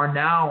are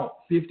now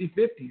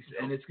 50-50s,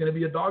 and it's going to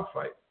be a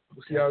dogfight.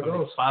 We'll see how it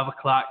goes.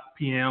 5:00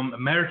 p.m.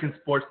 American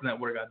Sports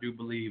Network, I do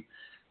believe,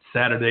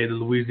 Saturday, the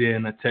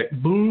Louisiana Tech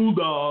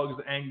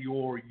Bulldogs and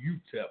your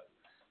UTEP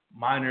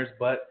Miners.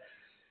 But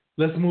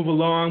let's move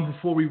along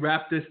before we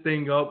wrap this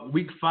thing up.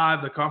 Week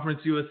 5, the Conference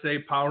USA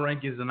Power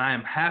Rankings, and I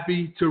am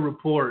happy to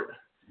report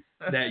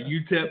that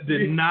UTEP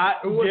did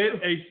not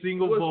get a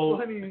single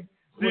vote.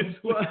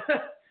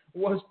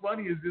 What's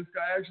funny is this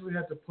guy actually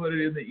had to put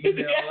it in the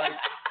email like,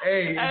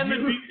 hey,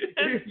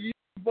 if you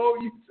vote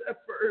UTEP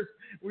first,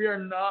 we are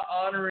not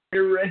honoring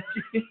your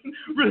ranking.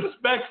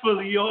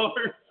 Respectfully yours.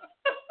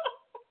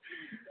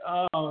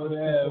 Oh,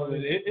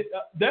 man. It's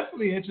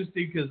definitely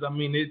interesting because,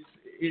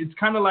 it's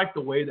kind of like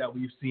the way that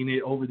we've seen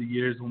it over the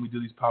years when we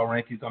do these power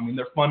rankings.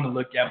 They're fun to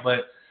look at,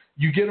 but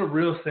you get a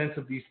real sense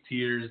of these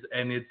tiers,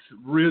 and it's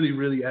really,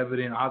 really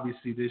evident,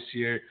 obviously, this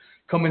year.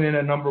 Coming in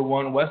at number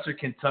 1, Western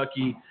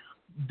Kentucky.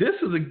 This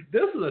is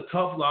a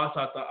tough loss,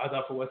 I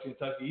thought, for Western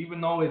Kentucky,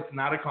 even though it's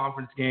not a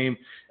conference game.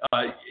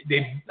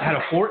 They had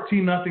a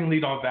 14-0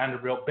 lead on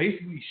Vanderbilt,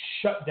 basically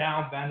shut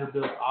down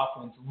Vanderbilt's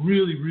offense,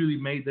 really, really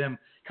made them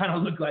kind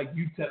of look like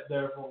UTEP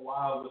there for a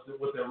while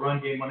with their run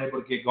game,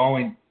 unable to get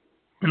going.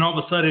 And all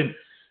of a sudden,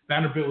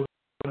 Vanderbilt was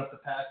able to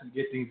pass and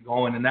get things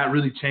going, and that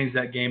really changed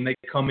that game. They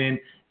come in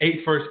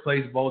 8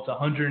 first-place votes,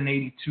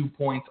 182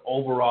 points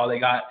overall. They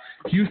got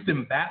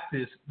Houston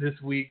Baptist this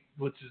week,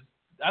 which is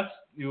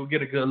you'll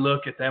get a good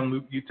look at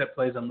them. UTEP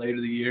plays them later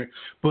in the year.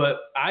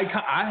 But I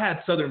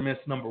had Southern Miss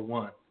number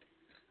 1.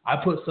 I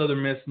put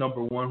Southern Miss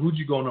number 1. Who'd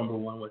you go number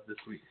 1 with this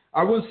week?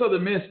 I went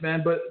Southern Miss,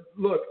 man. But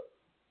look,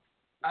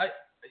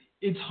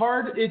 it's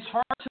hard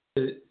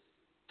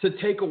to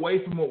take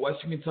away from what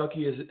Western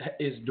Kentucky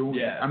is doing.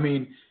 Yeah.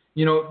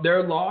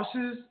 Their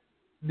losses.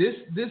 This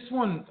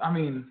one,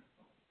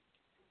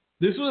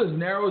 this was as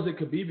narrow as it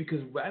could be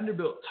because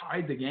Vanderbilt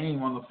tied the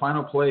game on the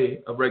final play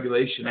of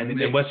regulation.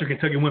 And Western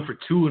Kentucky went for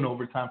 2 in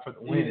overtime for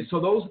the win. So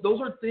those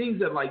are things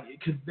that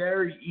it could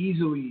very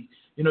easily,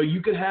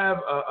 you could have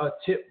a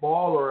tip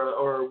ball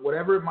or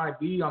whatever it might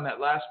be on that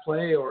last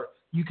play, or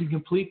you could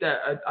complete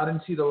that. I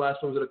didn't see the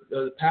last one. Was it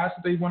a pass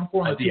that they went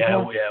for?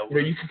 Yeah.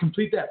 You could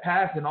complete that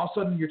pass, and all of a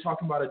sudden you're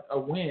talking about a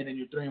win, and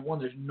you're 3-1.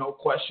 There's no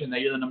question that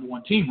you're the number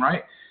 1 team,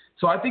 right?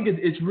 So I think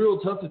it's real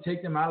tough to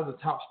take them out of the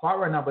top spot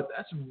right now, but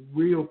that's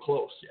real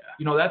close.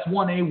 Yeah. That's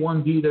 1A,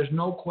 1B. There's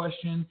no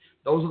question.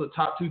 Those are the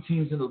top 2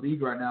 teams in the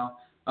league right now.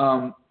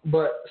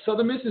 But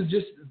Southern Miss is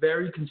just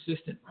very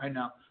consistent right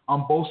now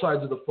on both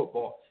sides of the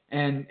football.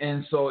 And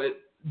so I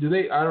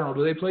don't know,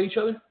 do they play each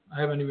other? I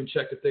haven't even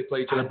checked if they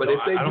play each other. But if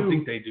they do, I don't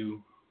think they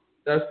do.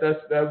 That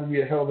would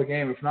be a hell of a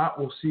game. If not,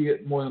 we'll see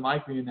it more than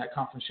likely in that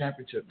conference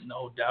championship.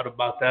 No doubt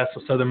about that.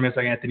 So Southern Miss,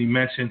 like Anthony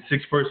mentioned,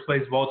 6 first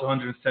place votes,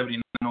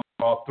 179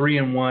 overall,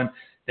 3-1.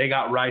 They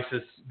got Rice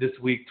this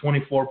week,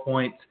 24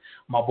 points.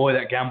 My boy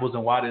that gambles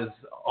and Juarez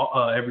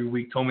every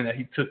week told me that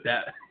he took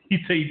that. He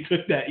said he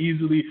took that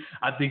easily.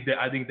 I think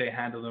they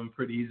handled them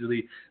pretty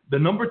easily. The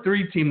number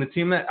 3 team, the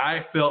team that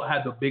I felt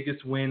had the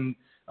biggest win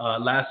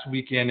last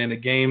weekend in a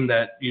game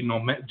that,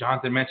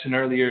 Jonathan mentioned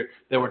earlier,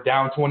 they were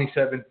down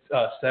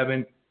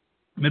 27-7.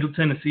 Middle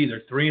Tennessee,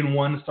 they're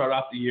 3-1 to start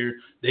off the year.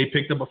 They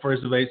picked up a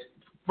first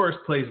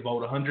place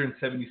vote,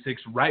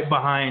 176, right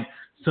behind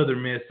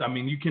Southern Miss. I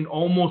mean, you can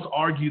almost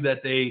argue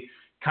that they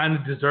kind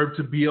of deserve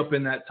to be up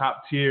in that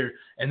top tier,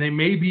 and they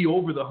may be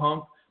over the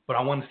hump, but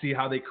I want to see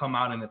how they come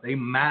out. And if they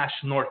mash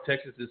North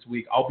Texas this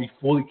week, I'll be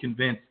fully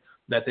convinced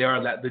that they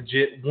are that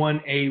legit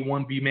 1A,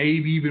 1B,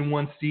 maybe even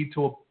 1C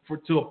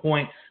to a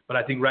point. But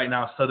I think right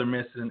now Southern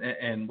Miss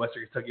and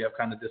Western Kentucky have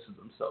kind of distanced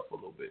themselves a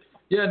little bit.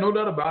 Yeah, no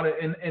doubt about it.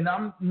 And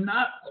I'm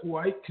not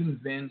quite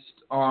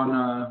convinced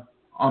on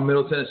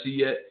Middle Tennessee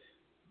yet,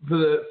 for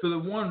the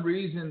one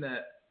reason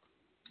that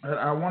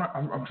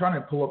I'm trying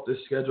to pull up this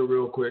schedule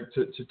real quick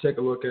to take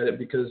a look at it,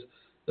 because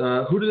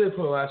who did they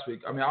play last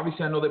week? I mean,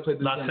 obviously I know they played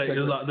this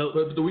game,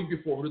 but the week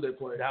before, who did they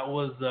play? That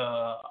was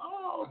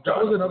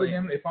another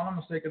game. If I'm not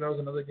mistaken, that was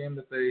another game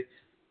that they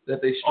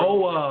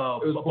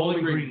struggled. It was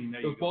Bowling Green.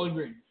 It was Bowling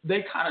Green.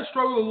 They kind of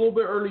struggled a little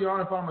bit early on,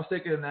 if I'm not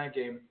mistaken, in that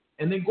game.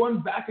 And then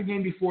going back a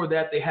game before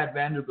that, they had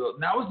Vanderbilt.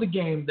 And that was the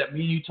game that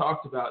me and you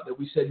talked about, that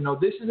we said,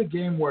 this is a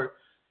game where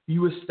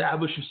you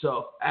establish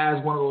yourself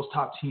as one of those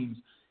top teams.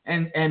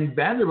 And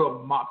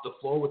Vanderbilt mopped the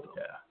floor with them.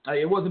 Yeah.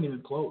 It wasn't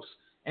even close.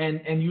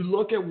 And you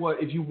look at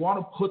if you want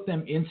to put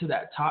them into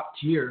that top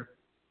tier,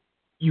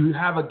 you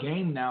have a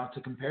game now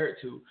to compare it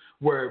to,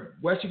 where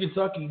Western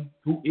Kentucky,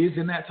 who is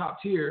in that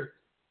top tier,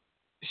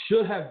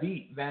 should have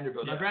beat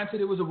Vanderbilt. Yeah. Now, granted,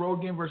 it was a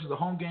road game versus a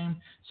home game,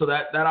 so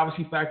that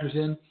obviously factors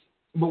in.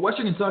 But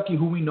Western Kentucky,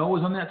 who we know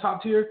is on that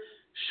top tier,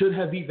 should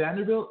have beat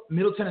Vanderbilt.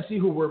 Middle Tennessee,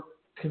 who we're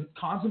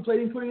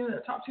contemplating putting in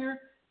that top tier,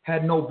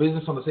 had no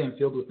business on the same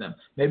field with them.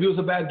 Maybe it was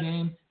a bad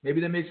game.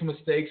 Maybe they made some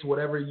mistakes,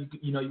 whatever you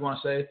want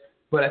to say.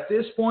 But at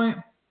this point,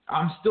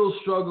 I'm still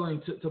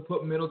struggling to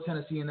put Middle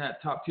Tennessee in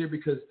that top tier,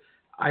 because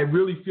I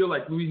really feel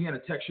like Louisiana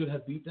Tech should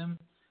have beat them.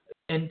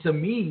 And to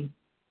me,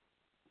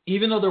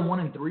 even though they're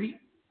 1-3,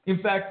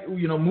 in fact,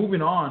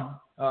 moving on,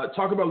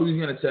 talk about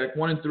Louisiana Tech,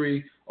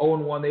 1-3,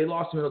 0-1. They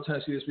lost to Middle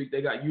Tennessee this week.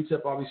 They got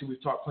UTEP, obviously,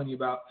 we've talked plenty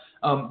about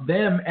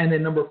them. And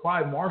then number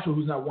 5, Marshall,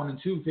 who's now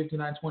 1-2,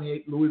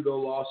 59-28,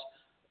 Louisville lost.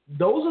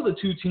 Those are the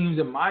 2 teams,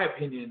 in my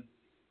opinion,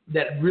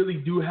 that really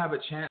do have a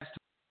chance to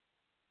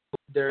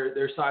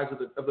their sides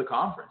of the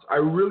conference. I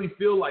really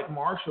feel like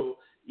Marshall,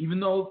 even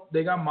though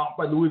they got mopped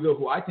by Louisville,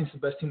 who I think is the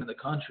best team in the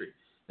country,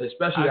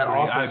 especially that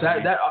offense.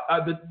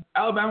 The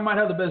Alabama might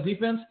have the best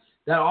defense.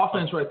 That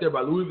offense right there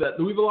by Louisville, that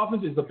Louisville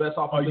offense is the best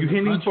offense. Are you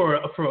hinting for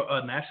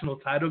a national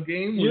title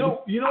game? I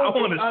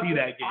want to see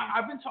that game.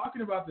 I've been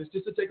talking about this,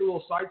 just to take a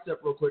little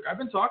sidestep real quick. I've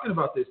been talking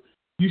about this.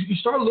 You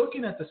start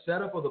looking at the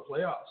setup of the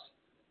playoffs.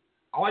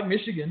 I like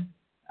Michigan,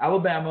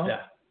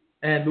 Alabama,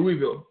 and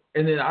Louisville.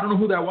 And then I don't know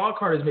who that wild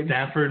card is. Maybe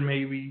Stanford,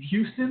 maybe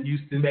Houston,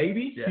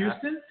 maybe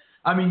Houston.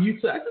 I mean,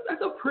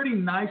 that's a pretty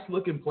nice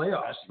looking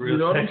playoff. You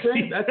know what I'm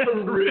saying? That's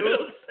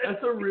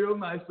a real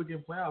nice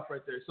looking playoff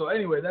right there. So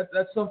anyway,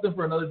 that's something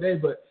for another day.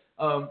 But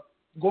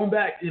going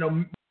back,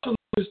 Marshall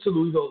loses to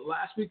Louisville.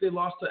 Last week they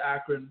lost to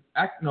Akron.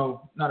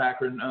 No, not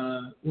Akron.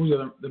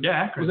 Akron.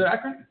 Was it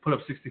Akron? Put up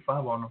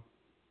 65 on them.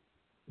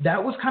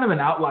 That was kind of an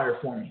outlier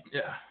for me.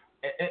 Yeah.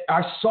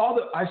 I saw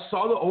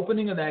the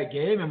opening of that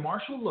game, and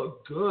Marshall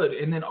looked good,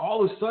 and then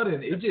all of a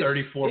sudden it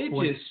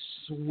just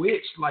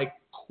switched like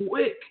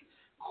quick,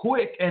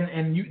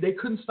 and they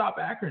couldn't stop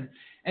Akron.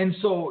 And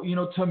so,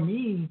 to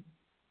me,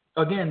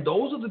 again,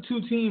 those are the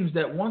 2 teams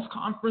that once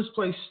conference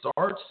play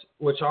starts,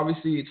 which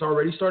obviously it's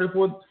already started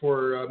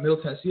for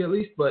Middle Tennessee at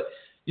least, but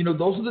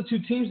those are the 2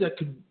 teams that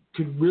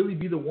could really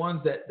be the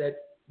ones that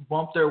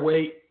bump their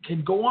way,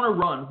 can go on a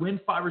run, win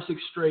 5 or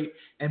 6 straight,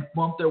 and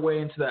bump their way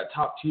into that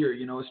top tier.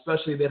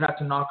 Especially they'd have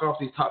to knock off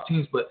these top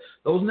teams. But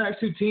those next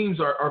 2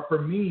 teams are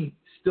for me,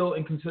 still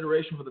in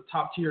consideration for the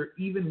top tier,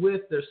 even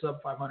with their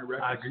sub-500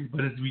 records. I agree,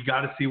 but we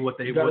got to see what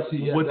they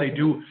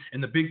do.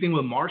 And the big thing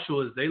with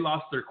Marshall is they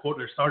lost their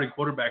starting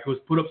quarterback, who's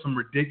put up some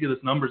ridiculous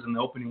numbers in the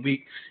opening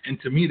week. And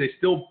to me, they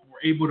still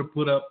were able to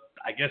put up,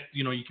 I guess,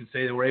 you can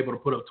say they were able to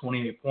put up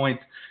 28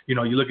 points. You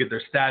look at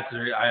their stats.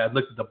 I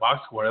looked at the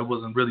box score. It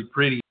wasn't really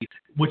pretty,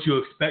 what you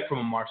expect from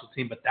a Marshall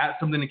team. But that's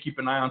something to keep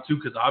an eye on, too,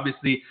 because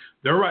obviously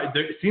they're right.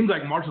 It seems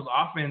like Marshall's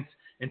offense,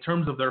 in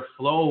terms of their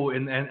flow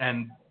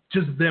and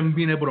just them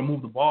being able to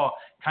move the ball,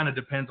 kind of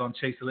depends on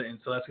Chase Litton.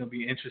 So that's going to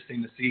be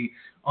interesting to see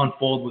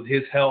unfold with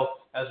his health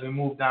as we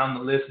move down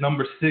the list.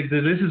 Number 6,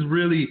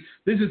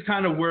 this is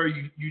kind of where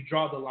you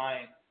draw the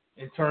line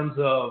in terms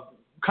of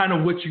kind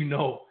of what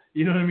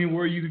You know what I mean?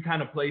 Where you could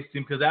kind of place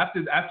him, because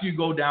after you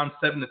go down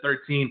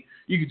 7-13,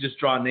 you could just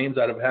draw names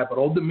out of a hat. But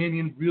Old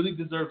Dominion really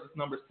deserves this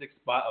number 6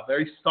 spot. A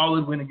very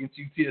solid win against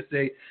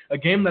UTSA, a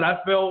game that I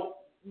felt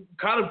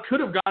kind of could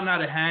have gotten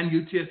out of hand.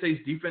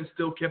 UTSA's defense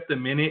still kept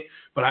them in it,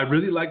 but I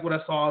really like what I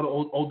saw at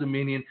Old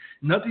Dominion.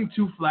 Nothing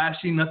too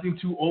flashy, nothing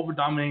too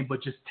over-dominating,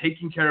 but just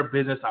taking care of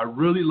business. I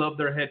really love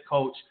their head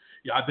coach.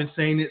 Yeah, I've been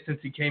saying it since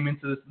he came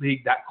into this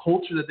league. That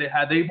culture that they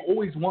had, they've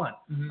always won.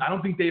 Mm-hmm. I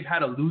don't think they've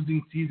had a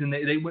losing season.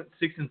 They went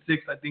 6-6,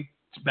 I think,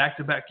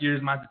 back-to-back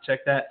years. Might have to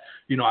check that.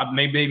 You know,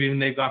 maybe even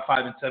they've gone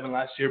 5-7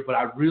 last year. But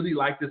I really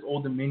like this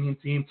Old Dominion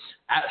team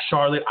at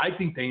Charlotte. I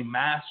think they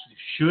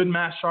should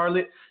match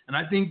Charlotte, and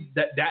I think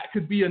that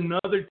could be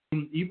another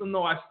team. Even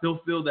though I still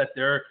feel that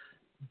they're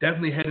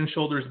definitely head and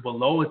shoulders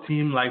below a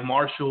team like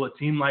Marshall, a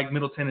team like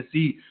Middle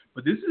Tennessee.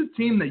 But this is a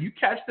team that you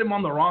catch them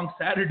on the wrong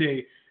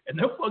Saturday, and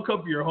they'll fuck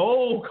up your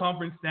whole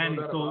conference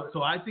standing.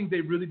 So I think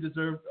they really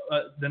deserve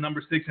the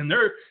number 6, and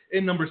they're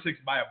in number 6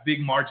 by a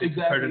big margin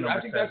compared to number 7.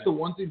 I think that's the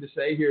one thing to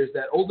say here is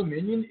that Old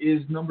Dominion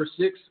is number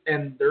 6,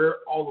 and they're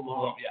all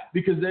alone. Yeah.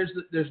 Because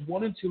there's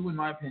 1 and 2 in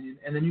my opinion,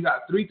 and then you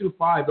got 3 through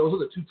 5. Those are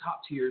the 2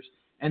 top tiers,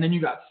 and then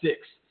you got 6.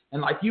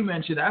 And like you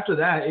mentioned, after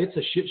that, it's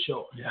a shit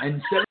show. Yeah.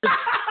 And 7,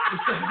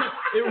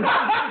 it really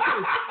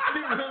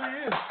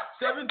is.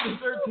 7 through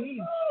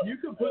 13, you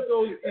could put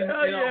those in a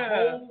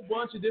whole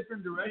bunch of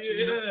different directions.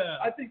 Yeah.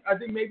 I think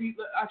maybe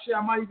actually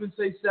I might even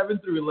say 7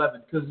 through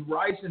 11 because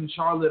Rice and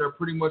Charlotte are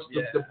pretty much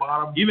the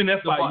bottom. Even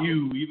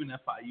FIU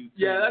too.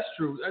 Yeah, that's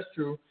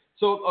true.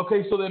 So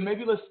so then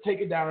maybe let's take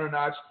it down a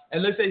notch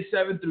and let's say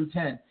 7 through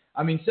 10.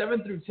 I mean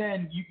 7 through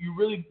 10,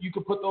 you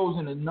could put those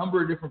in a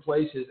number of different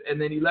places,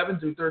 and then 11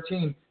 through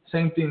 13,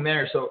 same thing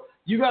there. So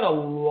you got a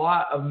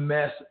lot of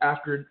mess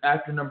after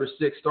number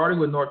 6, starting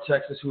with North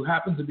Texas, who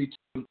happens to be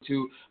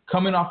 2-2,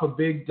 coming off a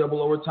big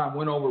double overtime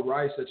win over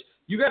Rice. Which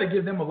you got to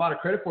give them a lot of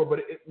credit for. But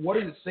what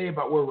does it say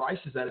about where Rice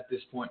is at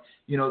this point?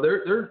 You know,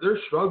 they're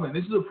struggling.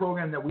 This is a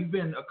program that we've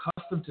been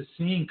accustomed to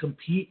seeing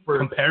compete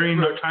for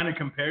trying to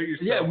compare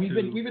yourself. Yeah, we've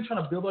been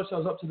trying to build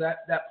ourselves up to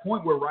that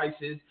point where Rice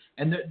is,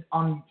 and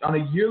on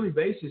a yearly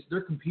basis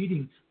they're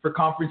competing for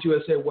Conference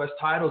USA West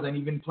titles and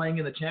even playing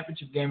in the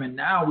championship game. And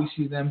now we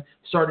see them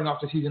starting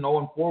off the season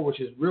 0-4, which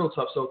is real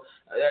tough. So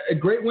a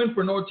great win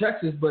for North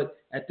Texas, but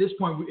at this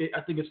point, I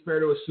think it's fair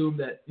to assume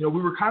that, you know,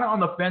 we were kind of on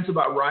the fence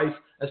about Rice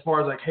as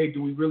far as like, hey,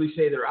 do we really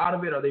say they're out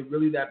of it? Are they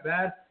really that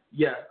bad?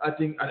 Yeah, I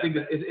think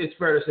it's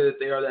fair to say that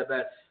they are that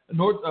bad.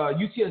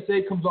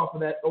 UTSA comes off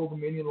of that Old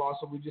Dominion loss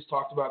that we just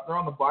talked about. They're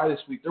on the bye this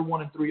week. They're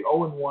 1-3,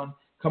 0-1,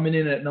 coming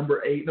in at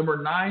number 8. Number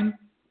 9,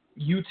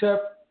 UTEP.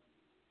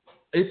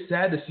 It's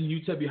sad to see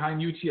UTEP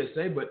behind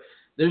UTSA, but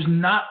there's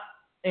not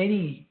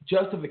any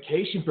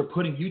justification for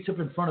putting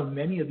UTEP in front of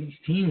many of these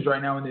teams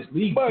right now in this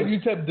league. But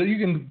UTEP, you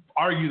can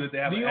argue that they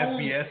have an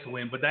FBS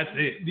win, but that's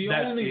it. The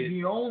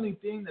only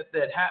thing that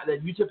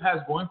UTEP has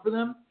going for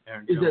them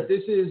is that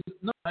this is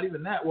not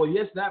even that. Well,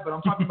 yes, that, but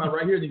I'm talking about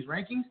right here in these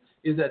rankings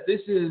is that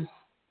this is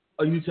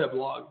a UTEP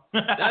blog.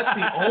 That's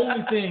the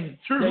only thing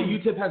that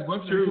UTEP has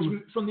going for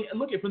them. From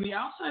the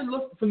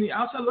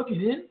outside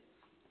looking in,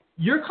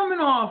 you're coming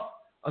off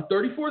a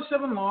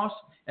 34-7 loss,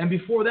 and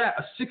before that,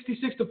 a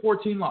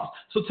 66-14 loss.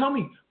 So tell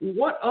me,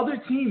 what other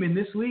team in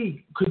this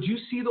league could you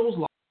see those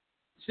losses,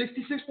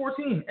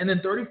 66-14, and then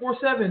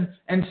 34-7,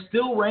 and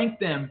still rank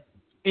them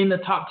in the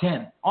top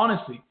 10?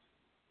 Honestly,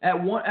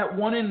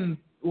 the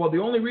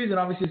only reason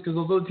obviously is because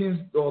those other teams,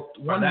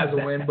 one has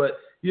a win, but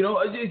you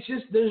know, it's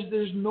just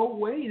there's no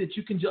way that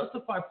you can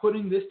justify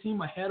putting this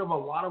team ahead of a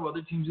lot of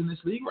other teams in this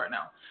league right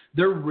now.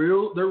 They're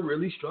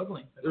really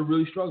struggling.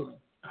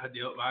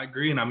 I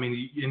agree, and I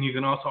mean, and you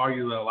can also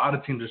argue that a lot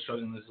of teams are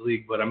struggling in this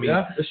league. But I mean,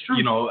 it's true.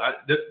 You know,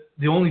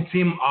 the only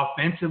team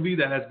offensively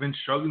that has been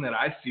struggling that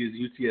I see is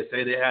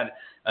UTSA. They had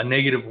a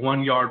negative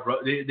 1 yard.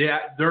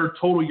 Their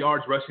total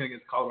yards rushing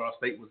against Colorado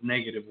State was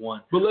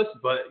 -1.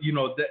 But you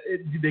know,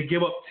 they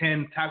give up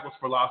 10 tackles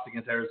for loss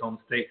against Arizona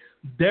State.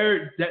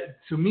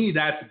 To me,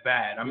 that's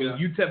bad. I mean,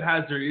 UTEP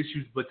has their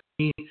issues, but to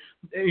me,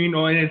 you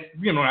know, and it's,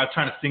 you know, I'm not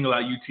trying to single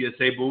out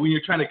UTSA, but when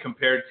you're trying to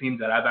compare teams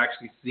that I've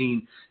actually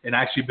seen and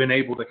actually been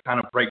able to kind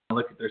of break and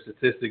look at their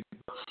statistics,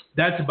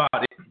 that's about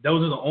it.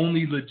 Those are the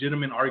only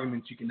legitimate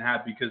arguments you can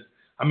have because,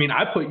 I mean,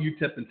 I put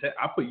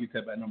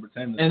UTEP at number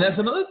 10. And that's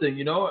another thing,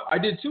 you know, I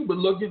did too. But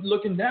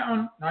looking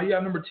down, now you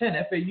have number 10,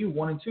 FAU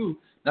 1-2.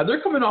 Now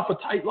they're coming off a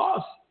tight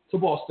loss to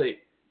Ball State.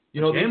 You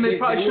know, and they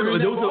probably should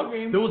have.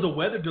 There was a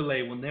weather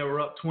delay when they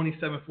were up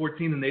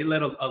 27-14, and they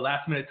let a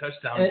last-minute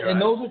touchdown.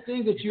 And those are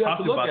things that you have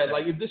to look at.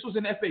 Like, if this was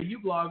an FAU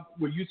blog,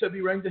 would UTEP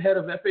be ranked ahead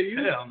of FAU?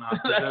 Hell no.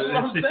 That's what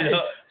I'm saying.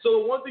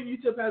 So the one thing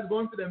UTEP has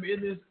going for them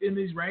in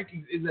these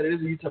rankings is that it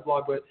is a UTEP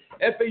blog, but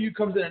FAU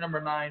comes in at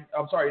number 10.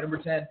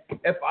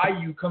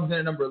 FIU comes in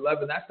at number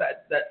 11. That's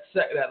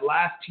that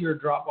last tier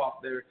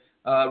drop-off there.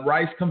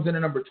 Rice comes in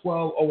at number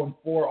 12,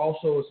 0-4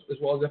 also, as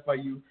well as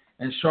FIU.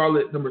 And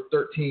Charlotte, number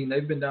 13.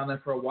 They've been down there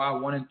for a while,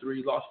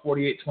 1-3, lost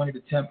 48-20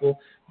 to Temple.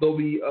 They'll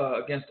be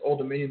against Old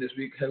Dominion this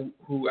week,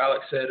 who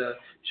Alex said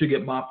should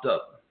get mopped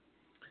up.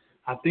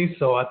 I think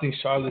so. I think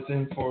Charlotte's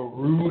in for a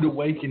rude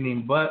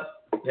awakening,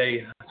 but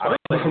hey, I think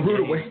it's a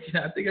rude awakening.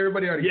 I think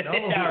everybody already knows.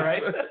 Yeah,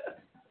 right.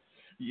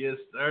 Yes,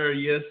 sir.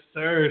 Yes,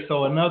 sir.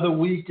 So another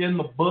week in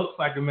the books,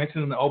 like I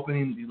mentioned in the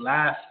opening,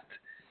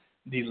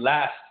 the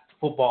last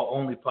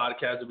football-only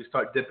podcast that we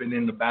start dipping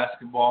into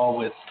basketball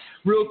with.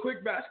 Real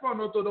quick, basketball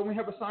note, though, don't we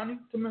have a signing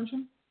to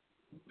mention?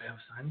 We have a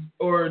signing?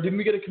 Or didn't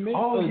we get a commit?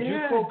 Oh,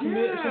 JUCO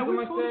commit or something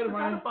like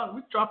that?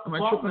 We dropped the Am I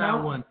ball on tripping that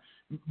out? one.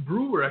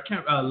 Brewer, I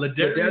can't.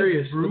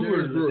 Ladarius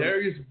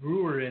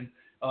Brewer, and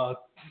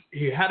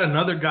he had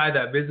another guy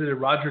that visited,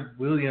 Roderick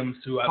Williams,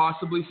 who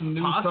possibly some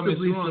news coming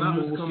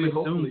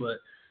soon. But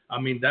I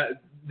mean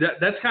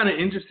that's kind of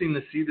interesting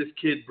to see this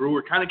kid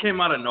Brewer kind of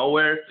came out of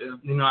nowhere. Yeah.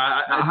 You know,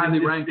 I highly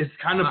think ranked. it's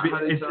kind of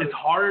it's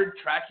hard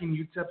tracking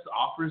UTEP's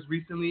offers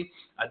recently.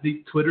 I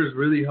think Twitter's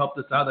really helped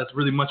us out. That's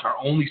really much our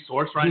only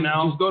source right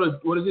now. Just go to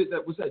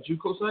what's that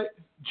JUCO site?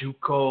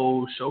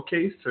 JUCO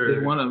Showcase or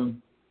There's one of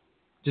them.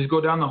 Just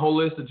go down the whole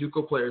list of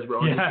JUCO players,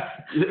 bro. Yeah,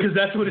 because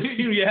that's what it is.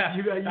 Yeah,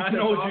 you got I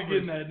know what you're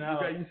getting at now.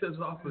 You got UTEP's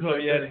offers. So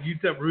yeah,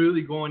 UTEP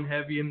really going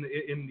heavy in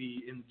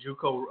the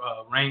JUCO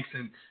ranks,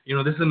 and you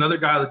know this is another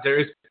guy,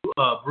 Ladarius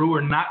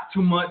Brewer. Not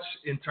too much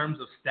in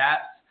terms of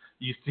stats.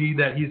 You see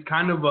that he's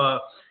kind of a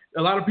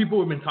lot of people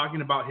have been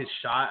talking about his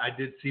shot. I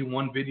did see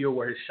one video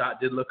where his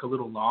shot did look a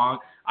little long.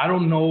 I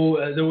don't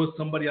know. There was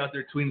somebody out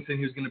there tweeting saying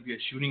he was going to be a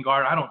shooting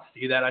guard. I don't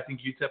see that. I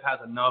think UTEP has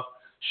enough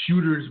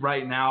shooters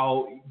right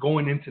now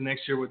going into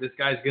next year where this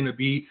guy's going to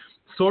be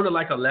sort of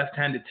like a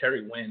left-handed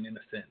Terry Wynn in a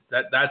sense.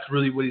 That's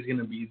really what he's going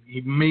to be.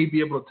 He may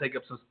be able to take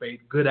up some space.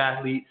 Good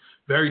athlete,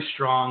 very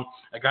strong,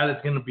 a guy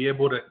that's going to be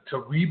able to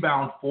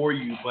rebound for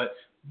you. But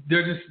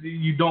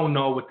you don't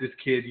know with this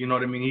kid, you know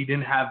what I mean? He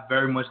didn't have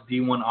very much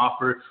D1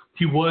 offer.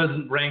 He was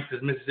ranked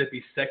as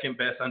Mississippi's second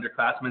best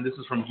underclassman. This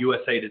is from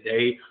USA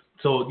Today.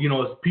 So, you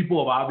know, people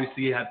have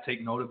obviously have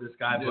take note of this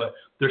guy, but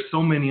there's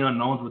so many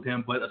unknowns with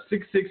him. But a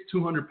 6'6",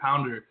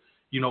 200-pounder,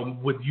 you know,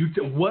 with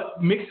UTEP,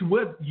 what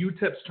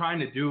UTEP's trying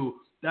to do,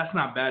 that's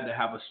not bad to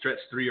have a stretch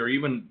three or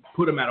even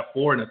put him at a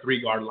 4 and a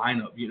 3-guard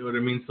lineup. You know what I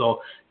mean?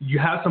 So you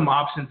have some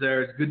options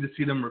there. It's good to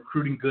see them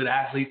recruiting good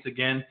athletes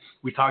again.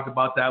 We talked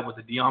about that with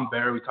the Dion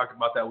Barrett. We talked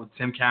about that with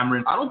Tim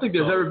Cameron. I don't think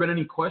there's ever been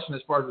any question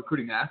as far as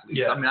recruiting athletes.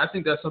 Yeah. I mean, I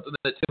think that's something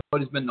that Tim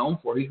Body's been known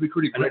for. He's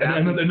recruited great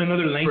athletes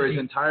for his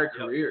entire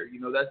career. You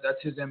know,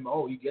 that's his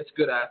MO. He gets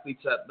good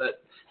athletes,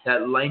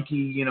 that lanky,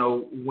 you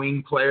know,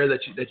 wing player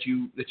that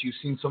you've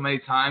seen so many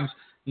times,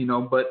 you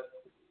know, but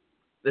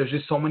there's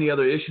just so many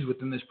other issues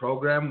within this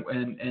program,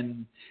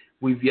 and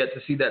we've yet to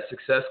see that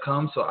success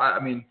come. So, I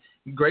mean,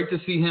 great to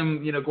see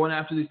him, you know, going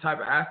after these type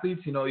of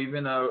athletes, you know,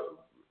 even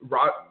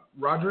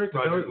Roderick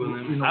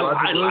Williams. You know,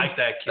 I like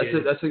that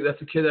kid.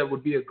 That's a kid that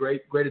would be a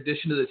great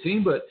addition to the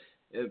team. But,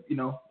 you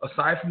know,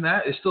 aside from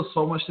that, there's still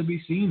so much to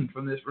be seen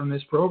from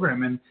this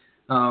program. And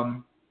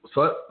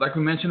so, like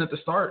we mentioned at the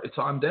start, it's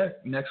on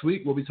deck. Next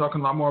week, we'll be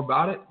talking a lot more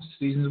about it.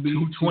 Seasons will be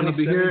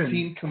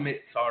 2017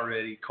 commits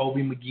already.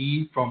 Kobe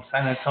McGee from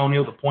San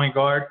Antonio, the point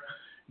guard.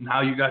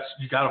 Now you got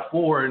a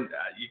 4, and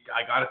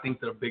I got to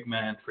think that a big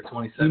man for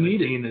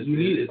 2017 is. You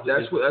need it.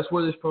 That's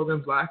where this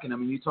program's lacking. I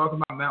mean, you talk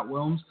about Matt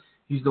Williams.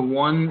 He's the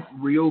one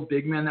real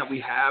big man that we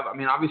have. I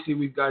mean, obviously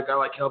we've got a guy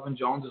like Kelvin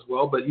Jones as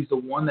well, but he's the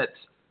one that's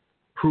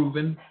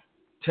proven.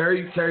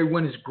 Terry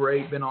Wynn is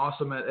great, been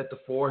awesome at the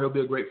 4. He'll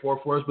be a great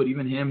 4 for us, but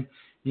even him,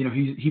 you know,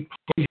 he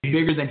plays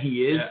bigger than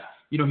he is. Yeah.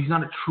 You know, he's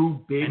not a true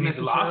big and he's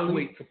necessarily. lost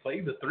weight to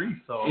play the 3.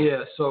 So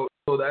yeah, so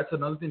that's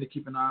another thing to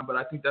keep an eye on. But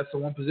I think that's the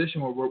one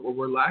position where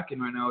we're lacking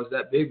right now is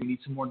that big. We need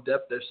some more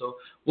depth there. So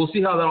we'll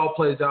see how that all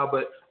plays out.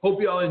 But hope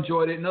you all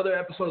enjoyed it. Another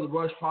episode of the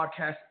Rush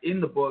Podcast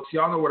in the books.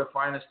 Y'all know where to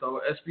find us though.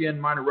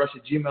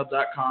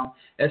 SBN-Rush@gmail.com.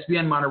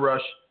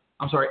 SBN-Rush.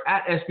 I'm sorry,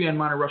 at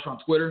SBN-Rush on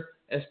Twitter.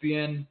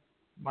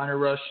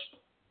 SBN-Rush.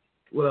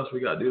 What else we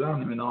got, dude? I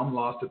don't even know. I'm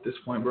lost at this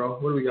point, bro.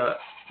 What do we got?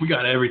 We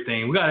got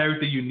everything. We got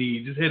everything you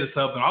need. Just hit us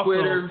up. And also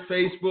Twitter,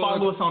 Facebook,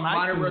 follow us on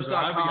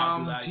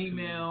MinerRush.com,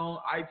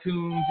 Gmail,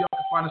 iTunes. Y'all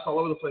can find us all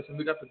over the place. And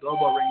we got the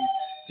doorbell ringing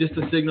just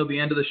to signal the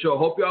end of the show.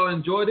 Hope y'all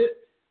enjoyed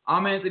it.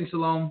 I'm Anthony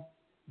Salome.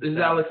 This is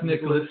Alex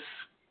Nicholas.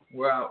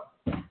 We're out.